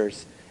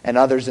pastors and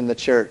others in the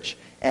church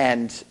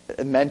and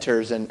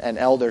mentors and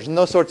elders and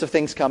those sorts of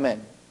things come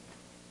in.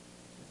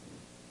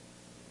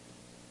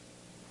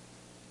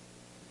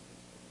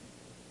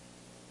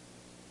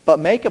 But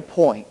make a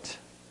point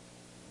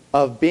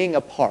of being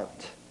a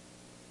part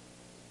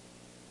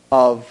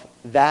of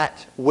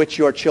that which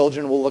your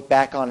children will look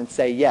back on and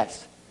say,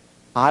 yes,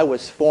 I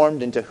was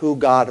formed into who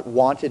God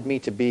wanted me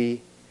to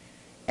be,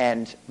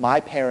 and my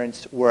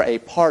parents were a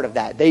part of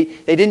that. They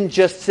didn't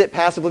just sit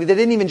passively. They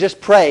didn't even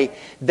just pray.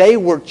 They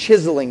were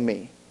chiseling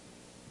me.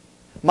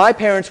 My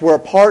parents were a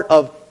part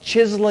of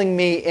chiseling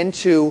me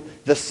into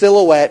the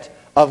silhouette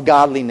of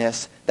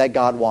godliness that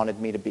God wanted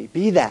me to be.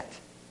 Be that.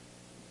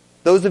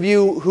 Those of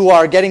you who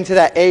are getting to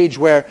that age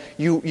where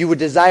you would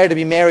desire to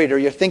be married or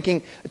you're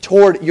thinking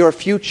toward your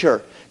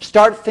future,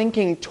 start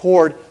thinking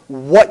toward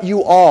what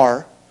you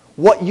are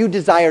what you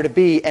desire to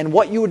be and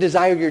what you would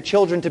desire your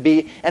children to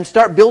be, and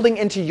start building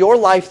into your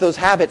life those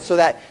habits so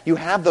that you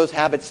have those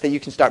habits that you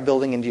can start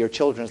building into your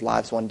children's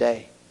lives one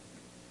day.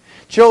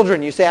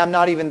 Children, you say, I'm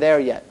not even there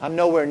yet. I'm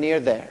nowhere near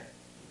there.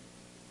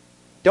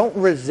 Don't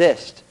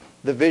resist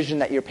the vision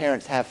that your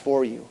parents have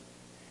for you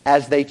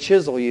as they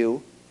chisel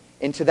you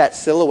into that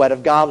silhouette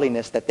of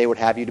godliness that they would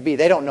have you to be.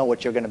 They don't know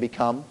what you're going to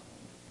become.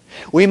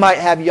 We might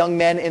have young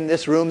men in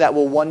this room that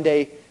will one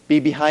day be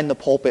behind the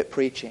pulpit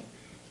preaching.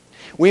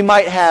 We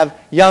might have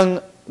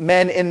young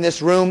men in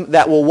this room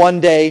that will one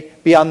day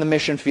be on the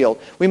mission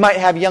field. We might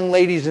have young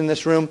ladies in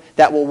this room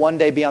that will one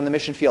day be on the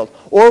mission field.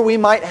 Or we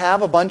might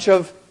have a bunch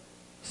of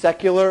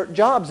secular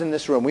jobs in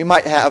this room. We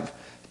might have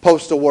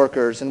postal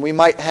workers, and we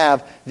might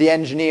have the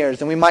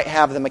engineers, and we might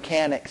have the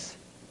mechanics.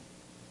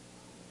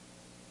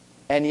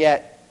 And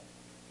yet,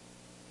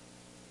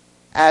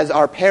 as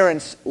our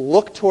parents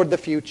look toward the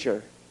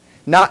future,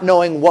 not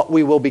knowing what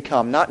we will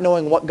become, not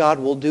knowing what God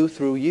will do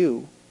through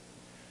you,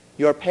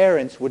 your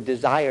parents would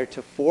desire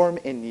to form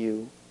in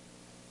you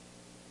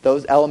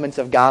those elements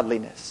of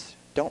godliness.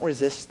 Don't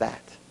resist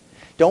that.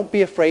 Don't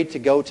be afraid to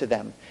go to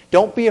them.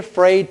 Don't be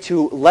afraid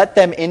to let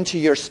them into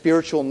your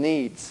spiritual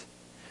needs,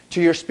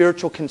 to your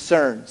spiritual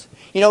concerns.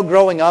 You know,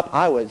 growing up,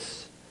 I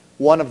was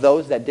one of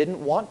those that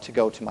didn't want to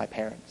go to my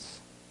parents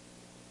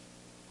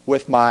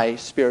with my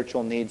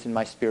spiritual needs and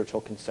my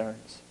spiritual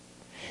concerns.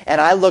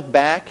 And I look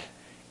back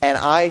and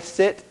I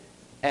sit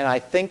and I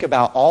think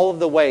about all of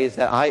the ways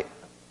that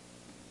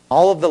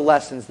all of the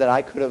lessons that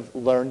I could have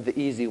learned the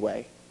easy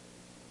way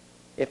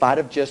if I'd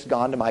have just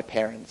gone to my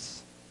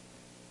parents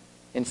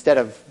instead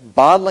of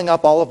bottling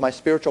up all of my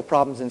spiritual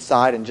problems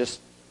inside and just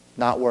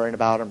not worrying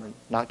about them or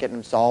not getting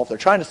them solved or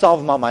trying to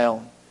solve them on my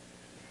own.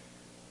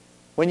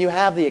 When you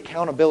have the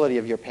accountability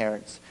of your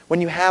parents,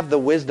 when you have the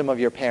wisdom of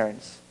your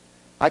parents,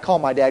 I call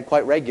my dad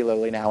quite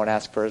regularly now and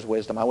ask for his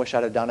wisdom. I wish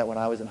I'd have done it when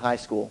I was in high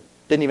school.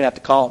 Didn't even have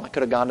to call him. I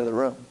could have gone to the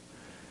room.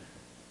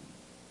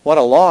 What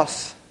a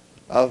loss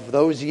of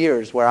those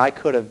years where I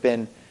could have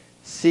been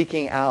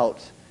seeking out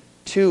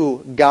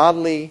two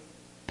godly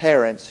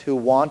parents who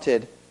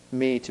wanted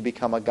me to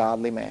become a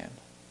godly man.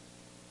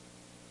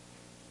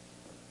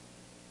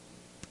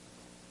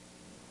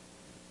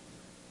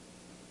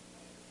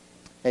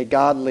 A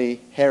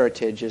godly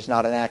heritage is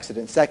not an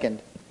accident.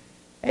 Second,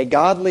 a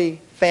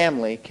godly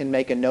family can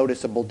make a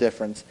noticeable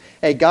difference.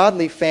 A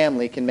godly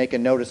family can make a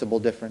noticeable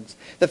difference.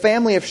 The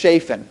family of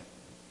Shaphan.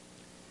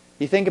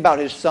 You think about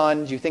his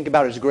sons, you think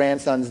about his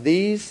grandsons.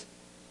 These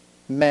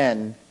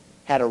men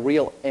had a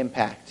real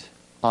impact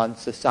on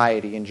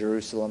society in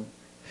Jerusalem.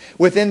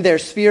 Within their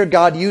sphere,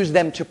 God used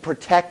them to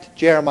protect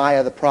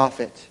Jeremiah the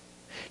prophet,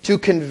 to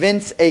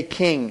convince a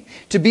king,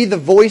 to be the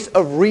voice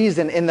of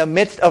reason in the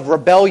midst of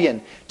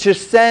rebellion, to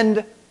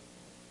send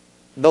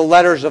the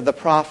letters of the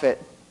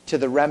prophet to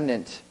the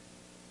remnant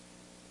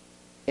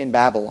in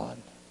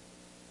Babylon.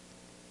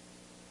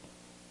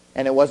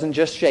 And it wasn't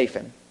just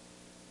Shaphan.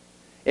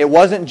 It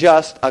wasn't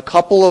just a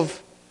couple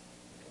of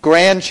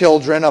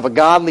grandchildren of a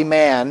godly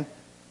man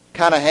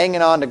kind of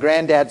hanging on to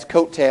granddad's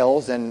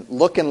coattails and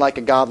looking like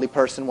a godly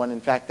person when in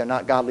fact they're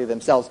not godly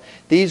themselves.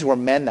 These were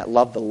men that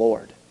loved the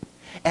Lord.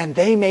 And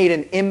they made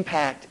an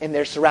impact in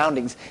their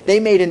surroundings. They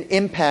made an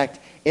impact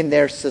in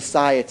their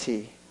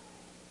society.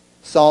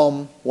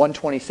 Psalm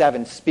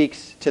 127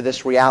 speaks to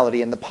this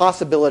reality and the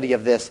possibility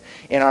of this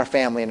in our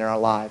family and in our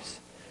lives.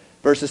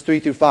 Verses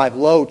 3 through 5,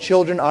 Lo,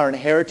 children are an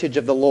heritage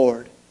of the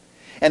Lord,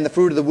 and the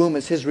fruit of the womb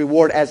is his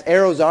reward. As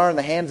arrows are in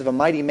the hands of a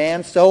mighty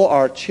man, so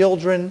are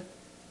children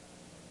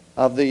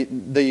of the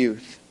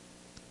youth.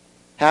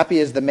 Happy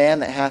is the man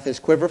that hath his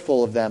quiver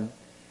full of them.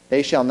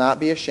 They shall not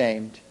be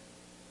ashamed,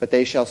 but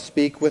they shall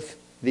speak with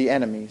the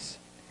enemies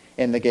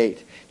in the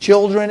gate.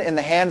 Children in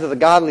the hands of the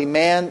godly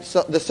man,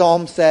 so the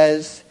psalm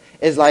says,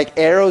 is like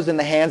arrows in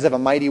the hands of a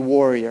mighty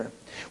warrior.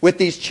 With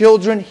these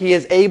children, he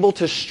is able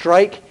to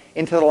strike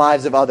into the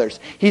lives of others.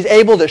 He's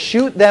able to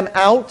shoot them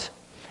out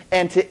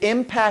and to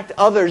impact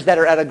others that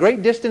are at a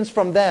great distance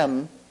from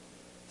them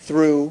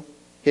through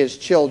his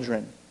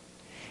children.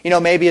 You know,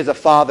 maybe as a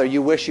father,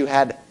 you wish you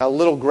had a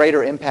little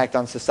greater impact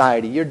on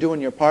society. You're doing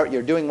your part,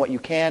 you're doing what you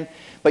can,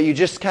 but you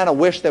just kind of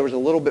wish there was a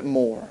little bit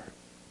more.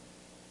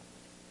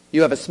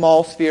 You have a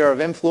small sphere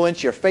of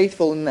influence, you're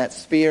faithful in that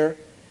sphere,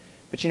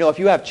 but you know, if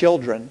you have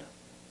children,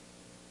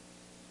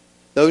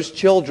 those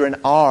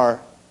children are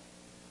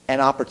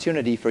an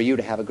opportunity for you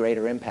to have a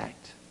greater impact.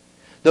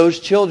 Those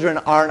children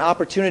are an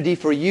opportunity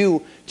for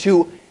you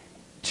to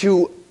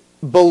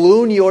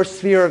balloon your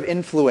sphere of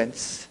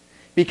influence.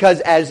 Because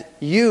as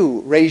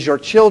you raise your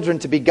children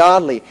to be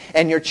godly,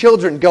 and your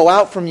children go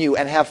out from you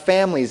and have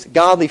families,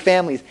 godly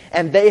families,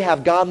 and they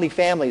have godly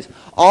families,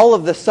 all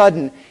of a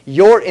sudden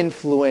your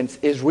influence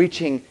is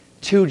reaching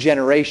 2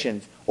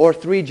 generations, or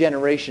 3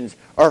 generations,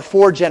 or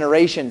 4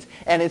 generations.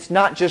 And it's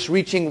not just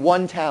reaching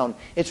 1 town.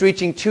 It's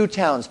reaching 2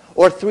 towns,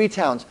 or 3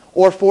 towns,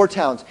 or 4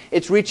 towns.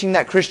 It's reaching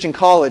that Christian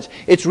college.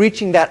 It's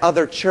reaching that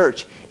other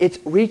church. It's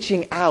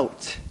reaching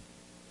out.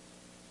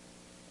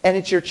 And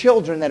it's your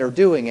children that are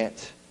doing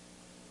it.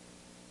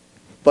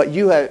 But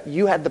you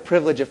had the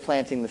privilege of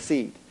planting the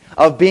seed,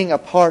 of being a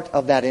part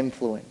of that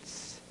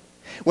influence.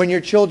 When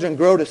your children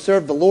grow to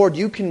serve the Lord,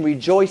 you can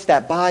rejoice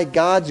that by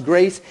God's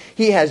grace,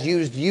 He has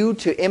used you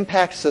to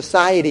impact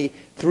society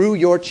through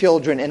your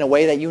children in a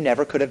way that you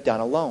never could have done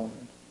alone.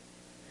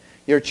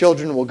 Your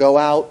children will go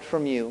out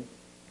from you,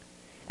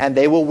 and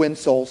they will win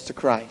souls to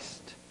Christ.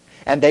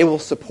 And they will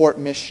support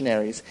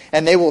missionaries.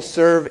 And they will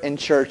serve in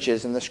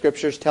churches. And the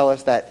Scriptures tell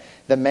us that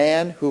the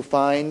man who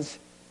finds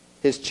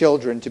his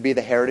children to be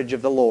the heritage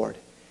of the Lord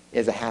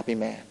is a happy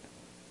man.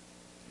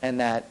 And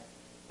that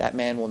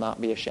man will not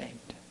be ashamed.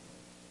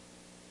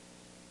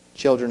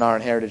 Children are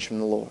an heritage from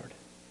the Lord.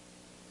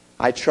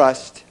 I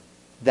trust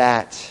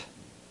that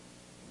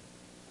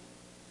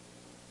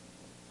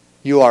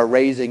you are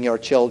raising your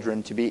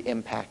children to be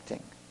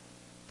impacting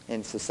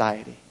in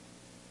society.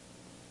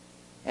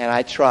 And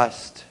I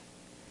trust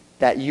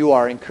that you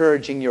are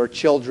encouraging your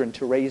children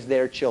to raise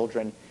their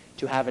children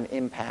to have an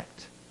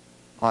impact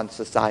on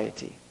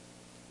society.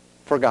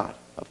 For God,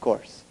 of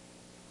course.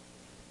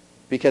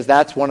 Because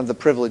that's one of the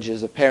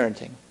privileges of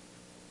parenting,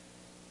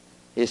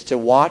 is to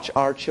watch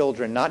our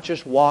children not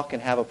just walk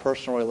and have a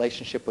personal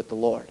relationship with the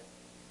Lord,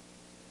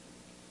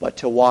 but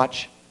to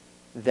watch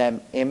them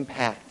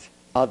impact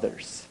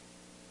others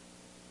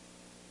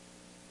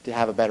to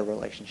have a better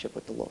relationship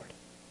with the Lord.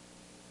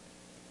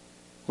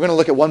 We're going to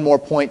look at one more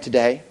point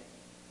today.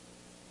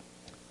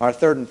 Our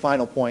third and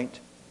final point.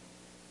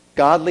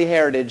 Godly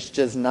heritage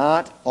does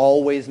not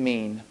always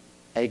mean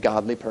a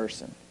godly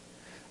person.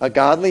 A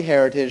godly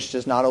heritage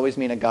does not always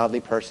mean a godly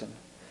person.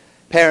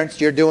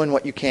 Parents, you're doing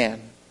what you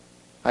can.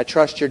 I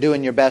trust you're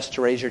doing your best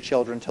to raise your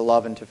children to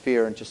love and to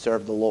fear and to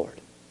serve the Lord.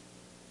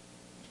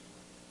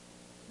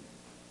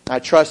 I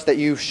trust that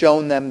you've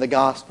shown them the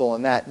gospel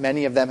and that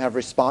many of them have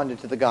responded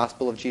to the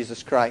gospel of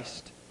Jesus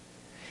Christ.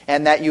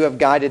 And that you have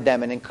guided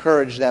them and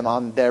encouraged them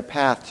on their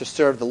path to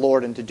serve the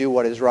Lord and to do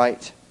what is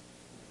right.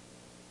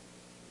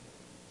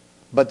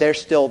 But they're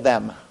still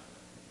them.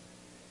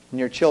 And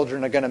your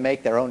children are going to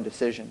make their own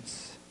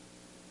decisions.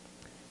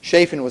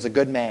 Shaphan was a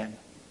good man.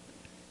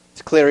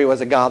 It's clear he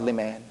was a godly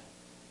man.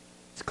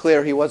 It's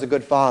clear he was a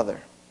good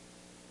father.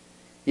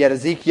 Yet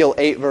Ezekiel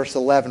 8 verse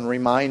 11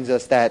 reminds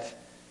us that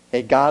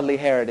a godly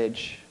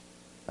heritage,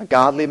 a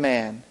godly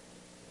man,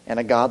 and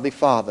a godly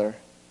father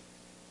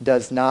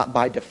does not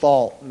by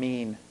default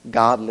mean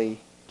godly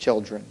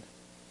children.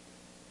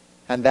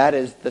 And that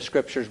is the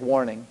Scripture's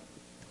warning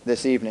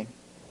this evening.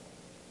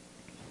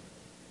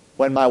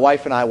 When my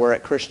wife and I were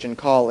at Christian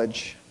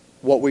college,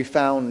 what we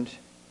found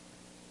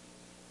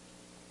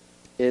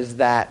is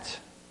that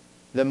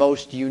the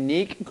most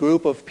unique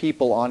group of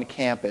people on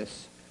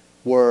campus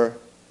were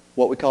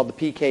what we called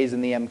the PKs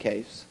and the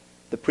MKs,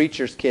 the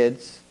preacher's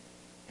kids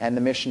and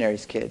the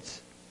missionaries'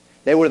 kids.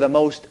 They were the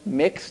most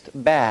mixed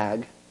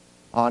bag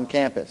on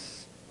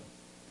campus.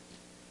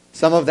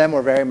 Some of them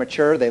were very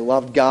mature. They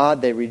loved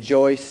God. They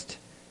rejoiced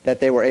that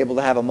they were able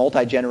to have a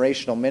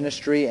multi-generational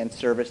ministry and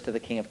service to the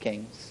King of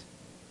Kings.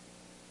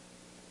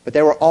 But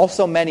there were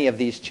also many of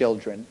these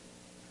children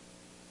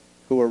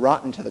who were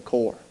rotten to the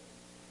core.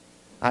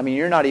 I mean,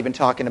 you're not even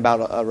talking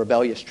about a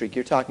rebellious streak.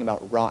 You're talking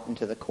about rotten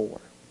to the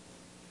core.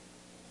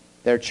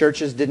 Their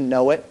churches didn't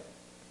know it.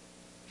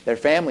 Their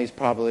families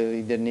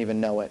probably didn't even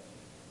know it.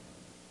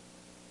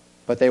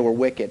 But they were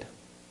wicked.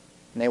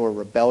 And they were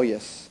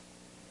rebellious.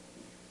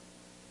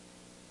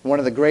 One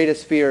of the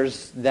greatest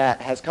fears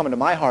that has come into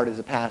my heart as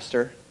a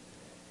pastor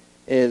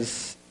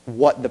is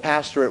what the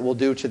pastorate will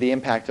do to the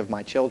impact of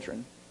my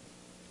children.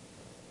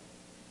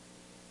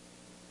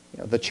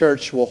 The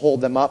church will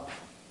hold them up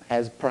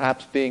as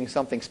perhaps being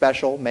something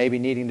special, maybe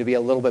needing to be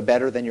a little bit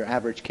better than your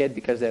average kid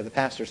because they're the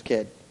pastor's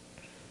kid.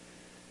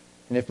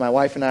 And if my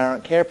wife and I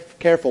aren't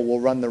careful, we'll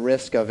run the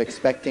risk of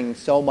expecting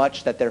so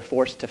much that they're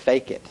forced to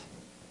fake it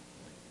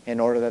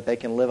in order that they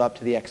can live up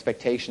to the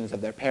expectations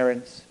of their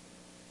parents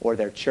or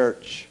their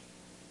church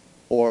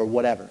or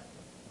whatever.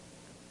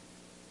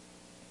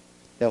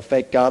 They'll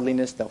fake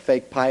godliness, they'll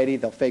fake piety,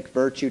 they'll fake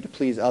virtue to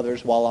please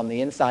others, while on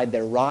the inside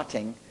they're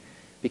rotting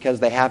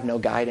because they have no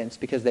guidance,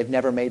 because they've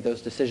never made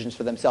those decisions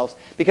for themselves,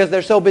 because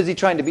they're so busy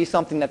trying to be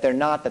something that they're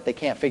not that they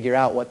can't figure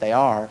out what they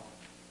are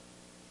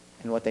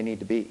and what they need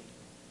to be.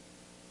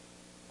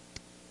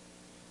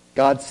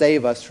 God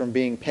save us from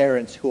being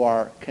parents who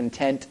are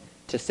content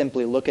to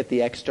simply look at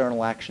the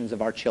external actions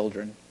of our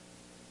children.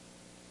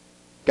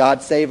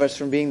 God save us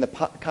from being the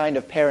kind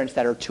of parents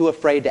that are too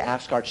afraid to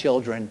ask our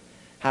children,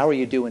 how are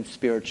you doing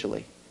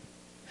spiritually?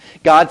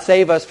 God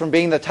save us from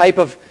being the type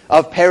of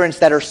parents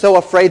that are so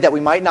afraid that we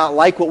might not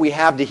like what we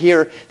have to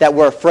hear that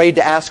we're afraid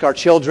to ask our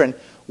children,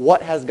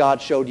 what has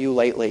God showed you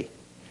lately?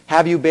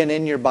 Have you been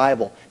in your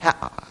Bible?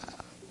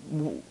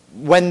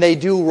 When they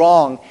do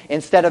wrong,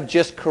 instead of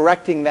just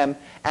correcting them,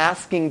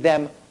 asking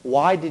them,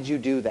 why did you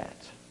do that?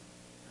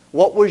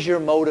 What was your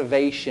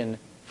motivation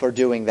for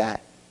doing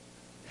that?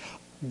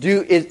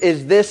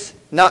 Is this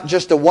not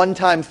just a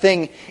one-time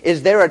thing?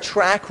 Is there a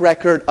track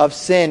record of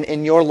sin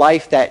in your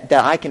life that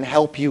I can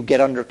help you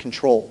get under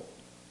control?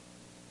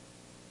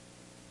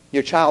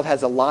 Your child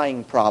has a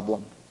lying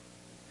problem.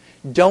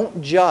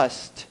 Don't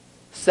just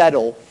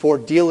settle for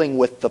dealing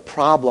with the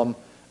problem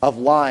of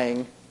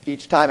lying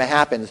each time it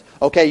happens.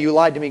 Okay, you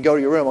lied to me, go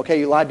to your room. Okay,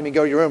 you lied to me,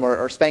 go to your room,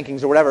 or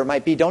spankings or whatever it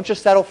might be. Don't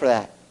just settle for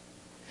that.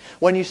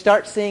 When you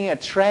start seeing a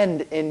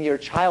trend in your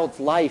child's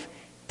life,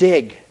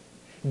 dig.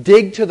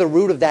 Dig to the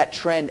root of that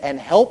trend and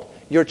help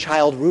your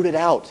child root it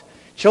out.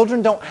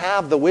 Children don't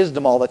have the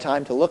wisdom all the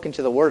time to look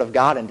into the Word of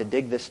God and to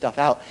dig this stuff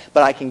out.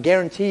 But I can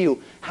guarantee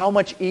you how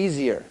much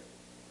easier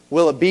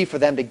will it be for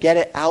them to get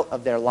it out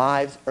of their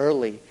lives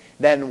early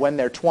than when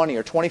they're 20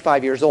 or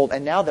 25 years old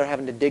and now they're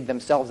having to dig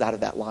themselves out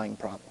of that lying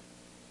problem.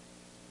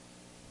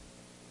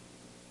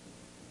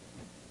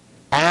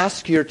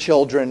 Ask your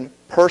children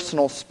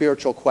personal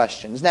spiritual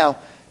questions. Now,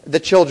 the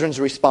children's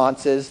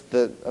responses,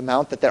 the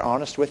amount that they're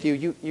honest with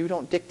you, you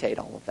don't dictate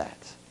all of that.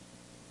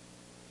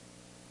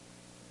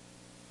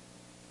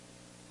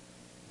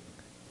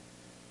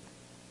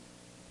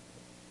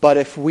 But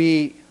if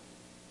we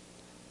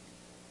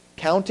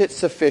count it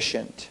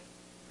sufficient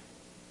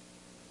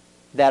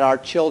that our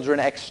children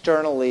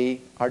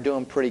externally are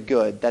doing pretty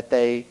good, that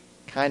they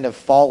kind of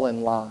fall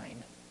in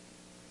line,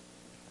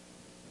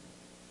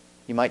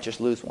 you might just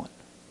lose one.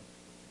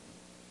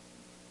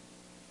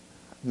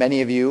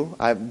 Many of you,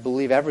 I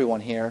believe everyone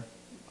here,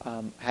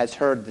 has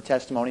heard the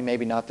testimony,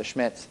 maybe not the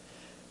Schmitz,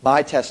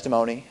 my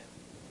testimony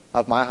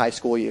of my high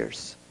school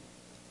years.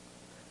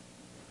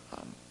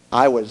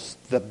 I was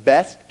the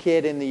best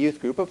kid in the youth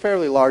group, a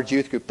fairly large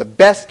youth group, the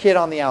best kid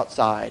on the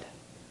outside,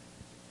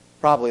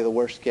 probably the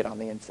worst kid on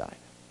the inside.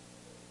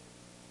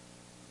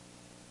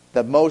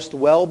 The most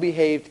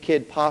well-behaved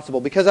kid possible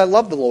because I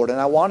loved the Lord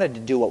and I wanted to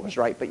do what was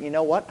right. But you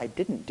know what? I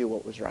didn't do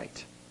what was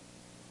right.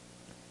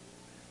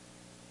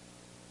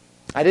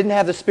 I didn't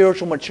have the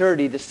spiritual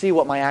maturity to see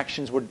what my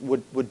actions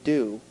would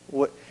do,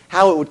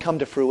 how it would come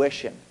to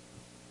fruition.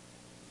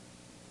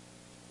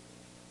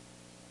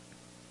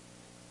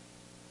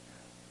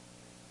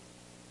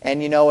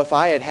 And you know, if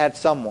I had had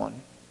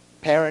someone,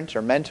 parent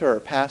or mentor or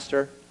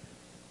pastor,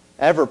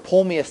 ever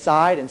pull me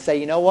aside and say,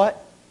 you know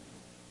what?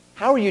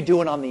 How are you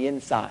doing on the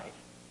inside?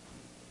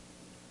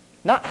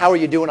 Not how are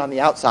you doing on the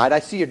outside. I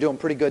see you're doing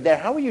pretty good there.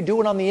 How are you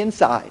doing on the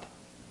inside?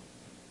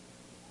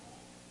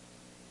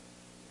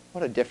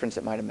 What a difference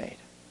it might have made.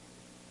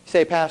 You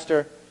say,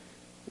 Pastor,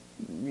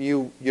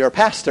 you're a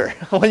pastor.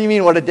 What do you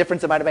mean, what a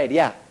difference it might have made?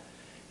 Yeah.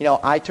 You know,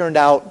 I turned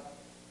out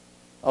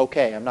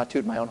okay. I'm not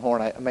tooting my own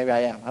horn. Maybe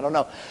I am. I don't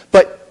know.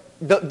 But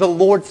the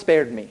Lord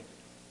spared me.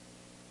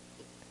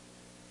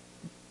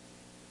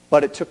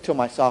 But it took till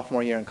my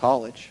sophomore year in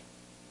college.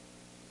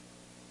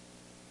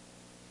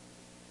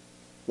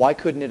 Why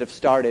couldn't it have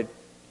started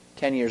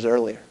 10 years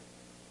earlier?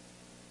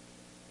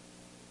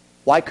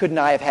 Why couldn't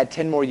I have had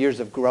 10 more years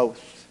of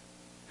growth?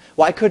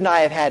 Why couldn't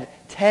I have had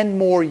 10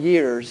 more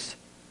years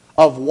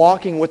of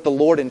walking with the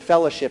Lord in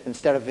fellowship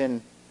instead of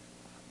in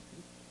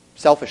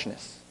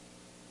selfishness?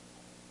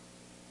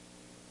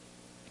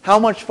 How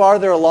much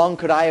farther along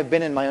could I have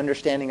been in my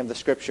understanding of the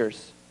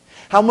Scriptures?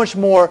 How much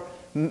more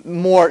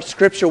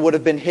Scripture would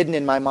have been hidden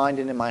in my mind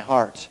and in my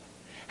heart?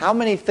 How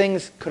many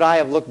things could I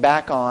have looked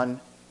back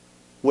on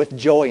with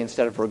joy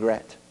instead of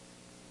regret?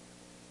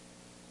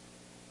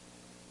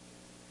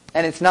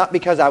 And it's not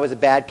because I was a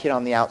bad kid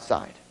on the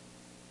outside,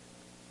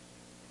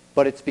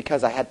 but it's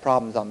because I had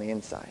problems on the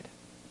inside.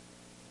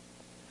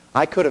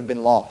 I could have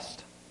been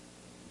lost.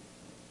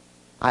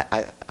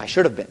 I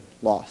should have been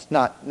lost.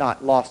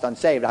 Not lost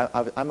unsaved.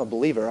 I'm a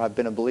believer. I've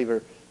been a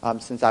believer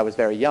since I was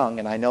very young,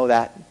 and I know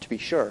that to be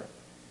sure.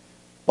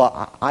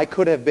 But I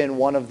could have been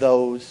one of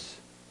those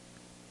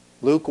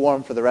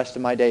lukewarm for the rest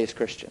of my days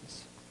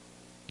Christians,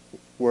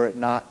 were it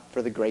not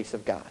for the grace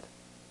of God.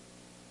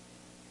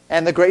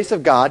 And the grace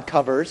of God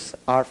covers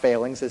our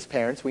failings as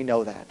parents. We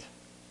know that.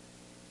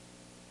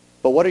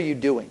 But what are you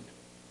doing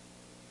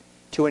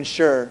to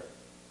ensure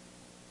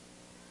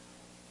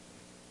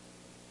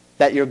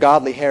that your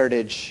godly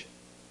heritage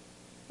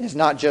is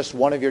not just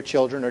one of your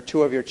children or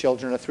two of your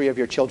children or three of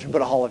your children,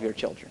 but all of your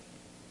children?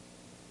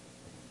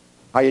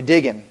 Are you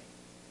digging?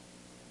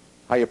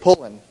 Are you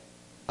pulling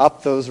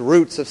up those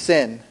roots of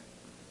sin?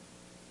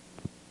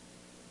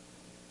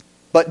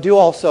 But do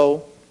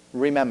also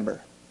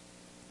remember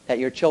that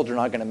your children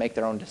are going to make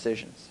their own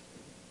decisions.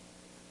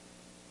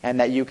 And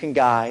that you can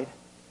guide,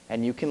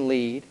 and you can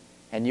lead,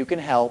 and you can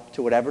help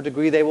to whatever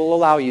degree they will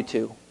allow you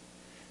to.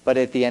 But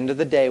at the end of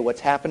the day, what's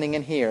happening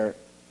in here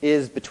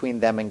is between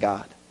them and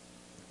God.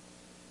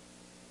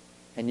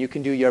 And you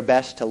can do your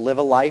best to live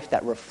a life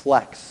that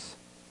reflects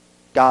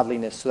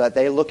godliness so that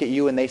they look at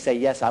you and they say,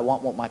 yes, I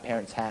want what my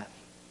parents have.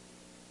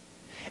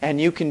 And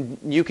you can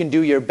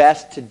do your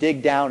best to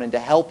dig down and to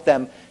help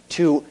them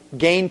to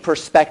gain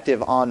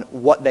perspective on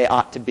what they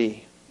ought to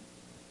be.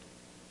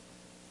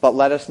 But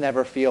let us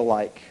never feel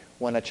like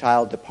when a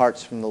child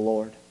departs from the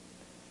Lord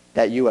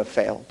that you have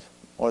failed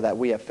or that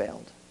we have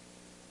failed.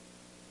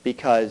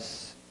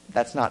 Because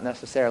that's not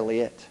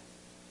necessarily it.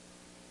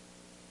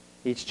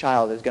 Each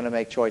child is going to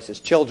make choices.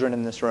 Children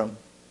in this room,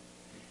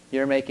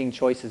 you're making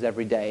choices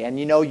every day. And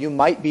you know, you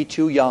might be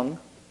too young.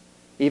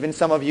 Even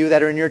some of you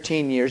that are in your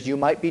teen years, you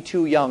might be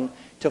too young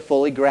to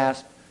fully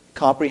grasp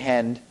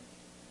comprehend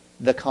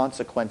the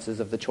consequences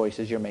of the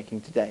choices you're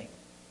making today.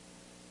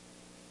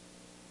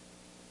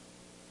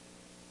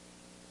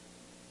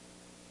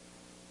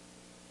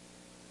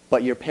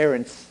 But your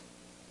parents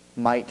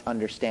might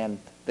understand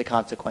the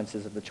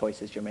consequences of the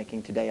choices you're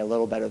making today a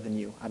little better than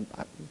you. I'm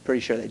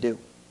pretty sure they do.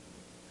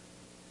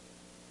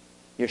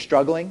 You're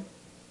struggling,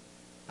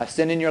 a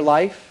sin in your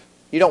life,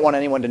 you don't want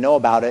anyone to know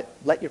about it.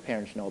 Let your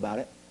parents know about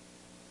it.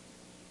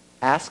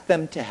 Ask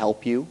them to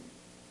help you.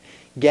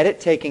 Get it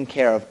taken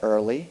care of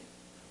early,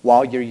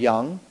 while you're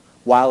young,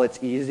 while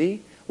it's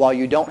easy, while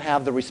you don't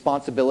have the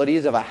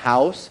responsibilities of a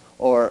house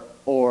or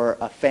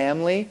a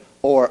family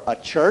or a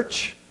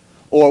church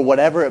or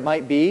whatever it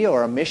might be,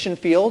 or a mission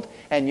field,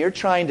 and you're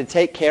trying to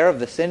take care of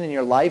the sin in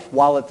your life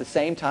while at the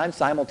same time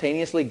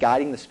simultaneously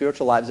guiding the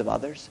spiritual lives of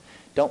others.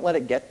 Don't let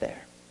it get there.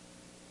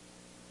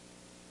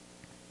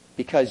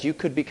 Because you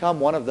could become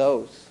one of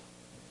those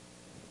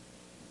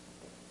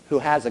who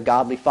has a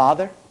godly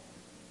father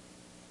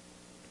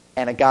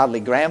and a godly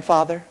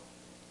grandfather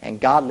and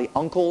godly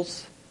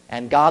uncles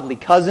and godly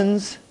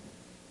cousins,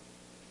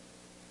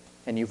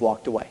 and you've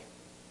walked away.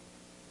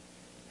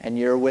 And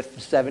you're with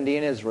the 70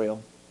 in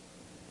Israel,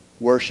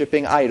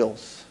 worshiping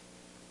idols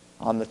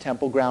on the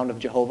temple ground of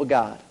Jehovah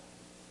God.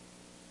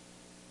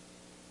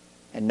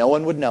 And no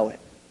one would know it.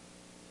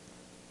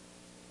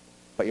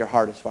 But your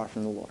heart is far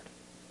from the Lord.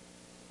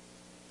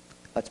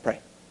 Let's pray.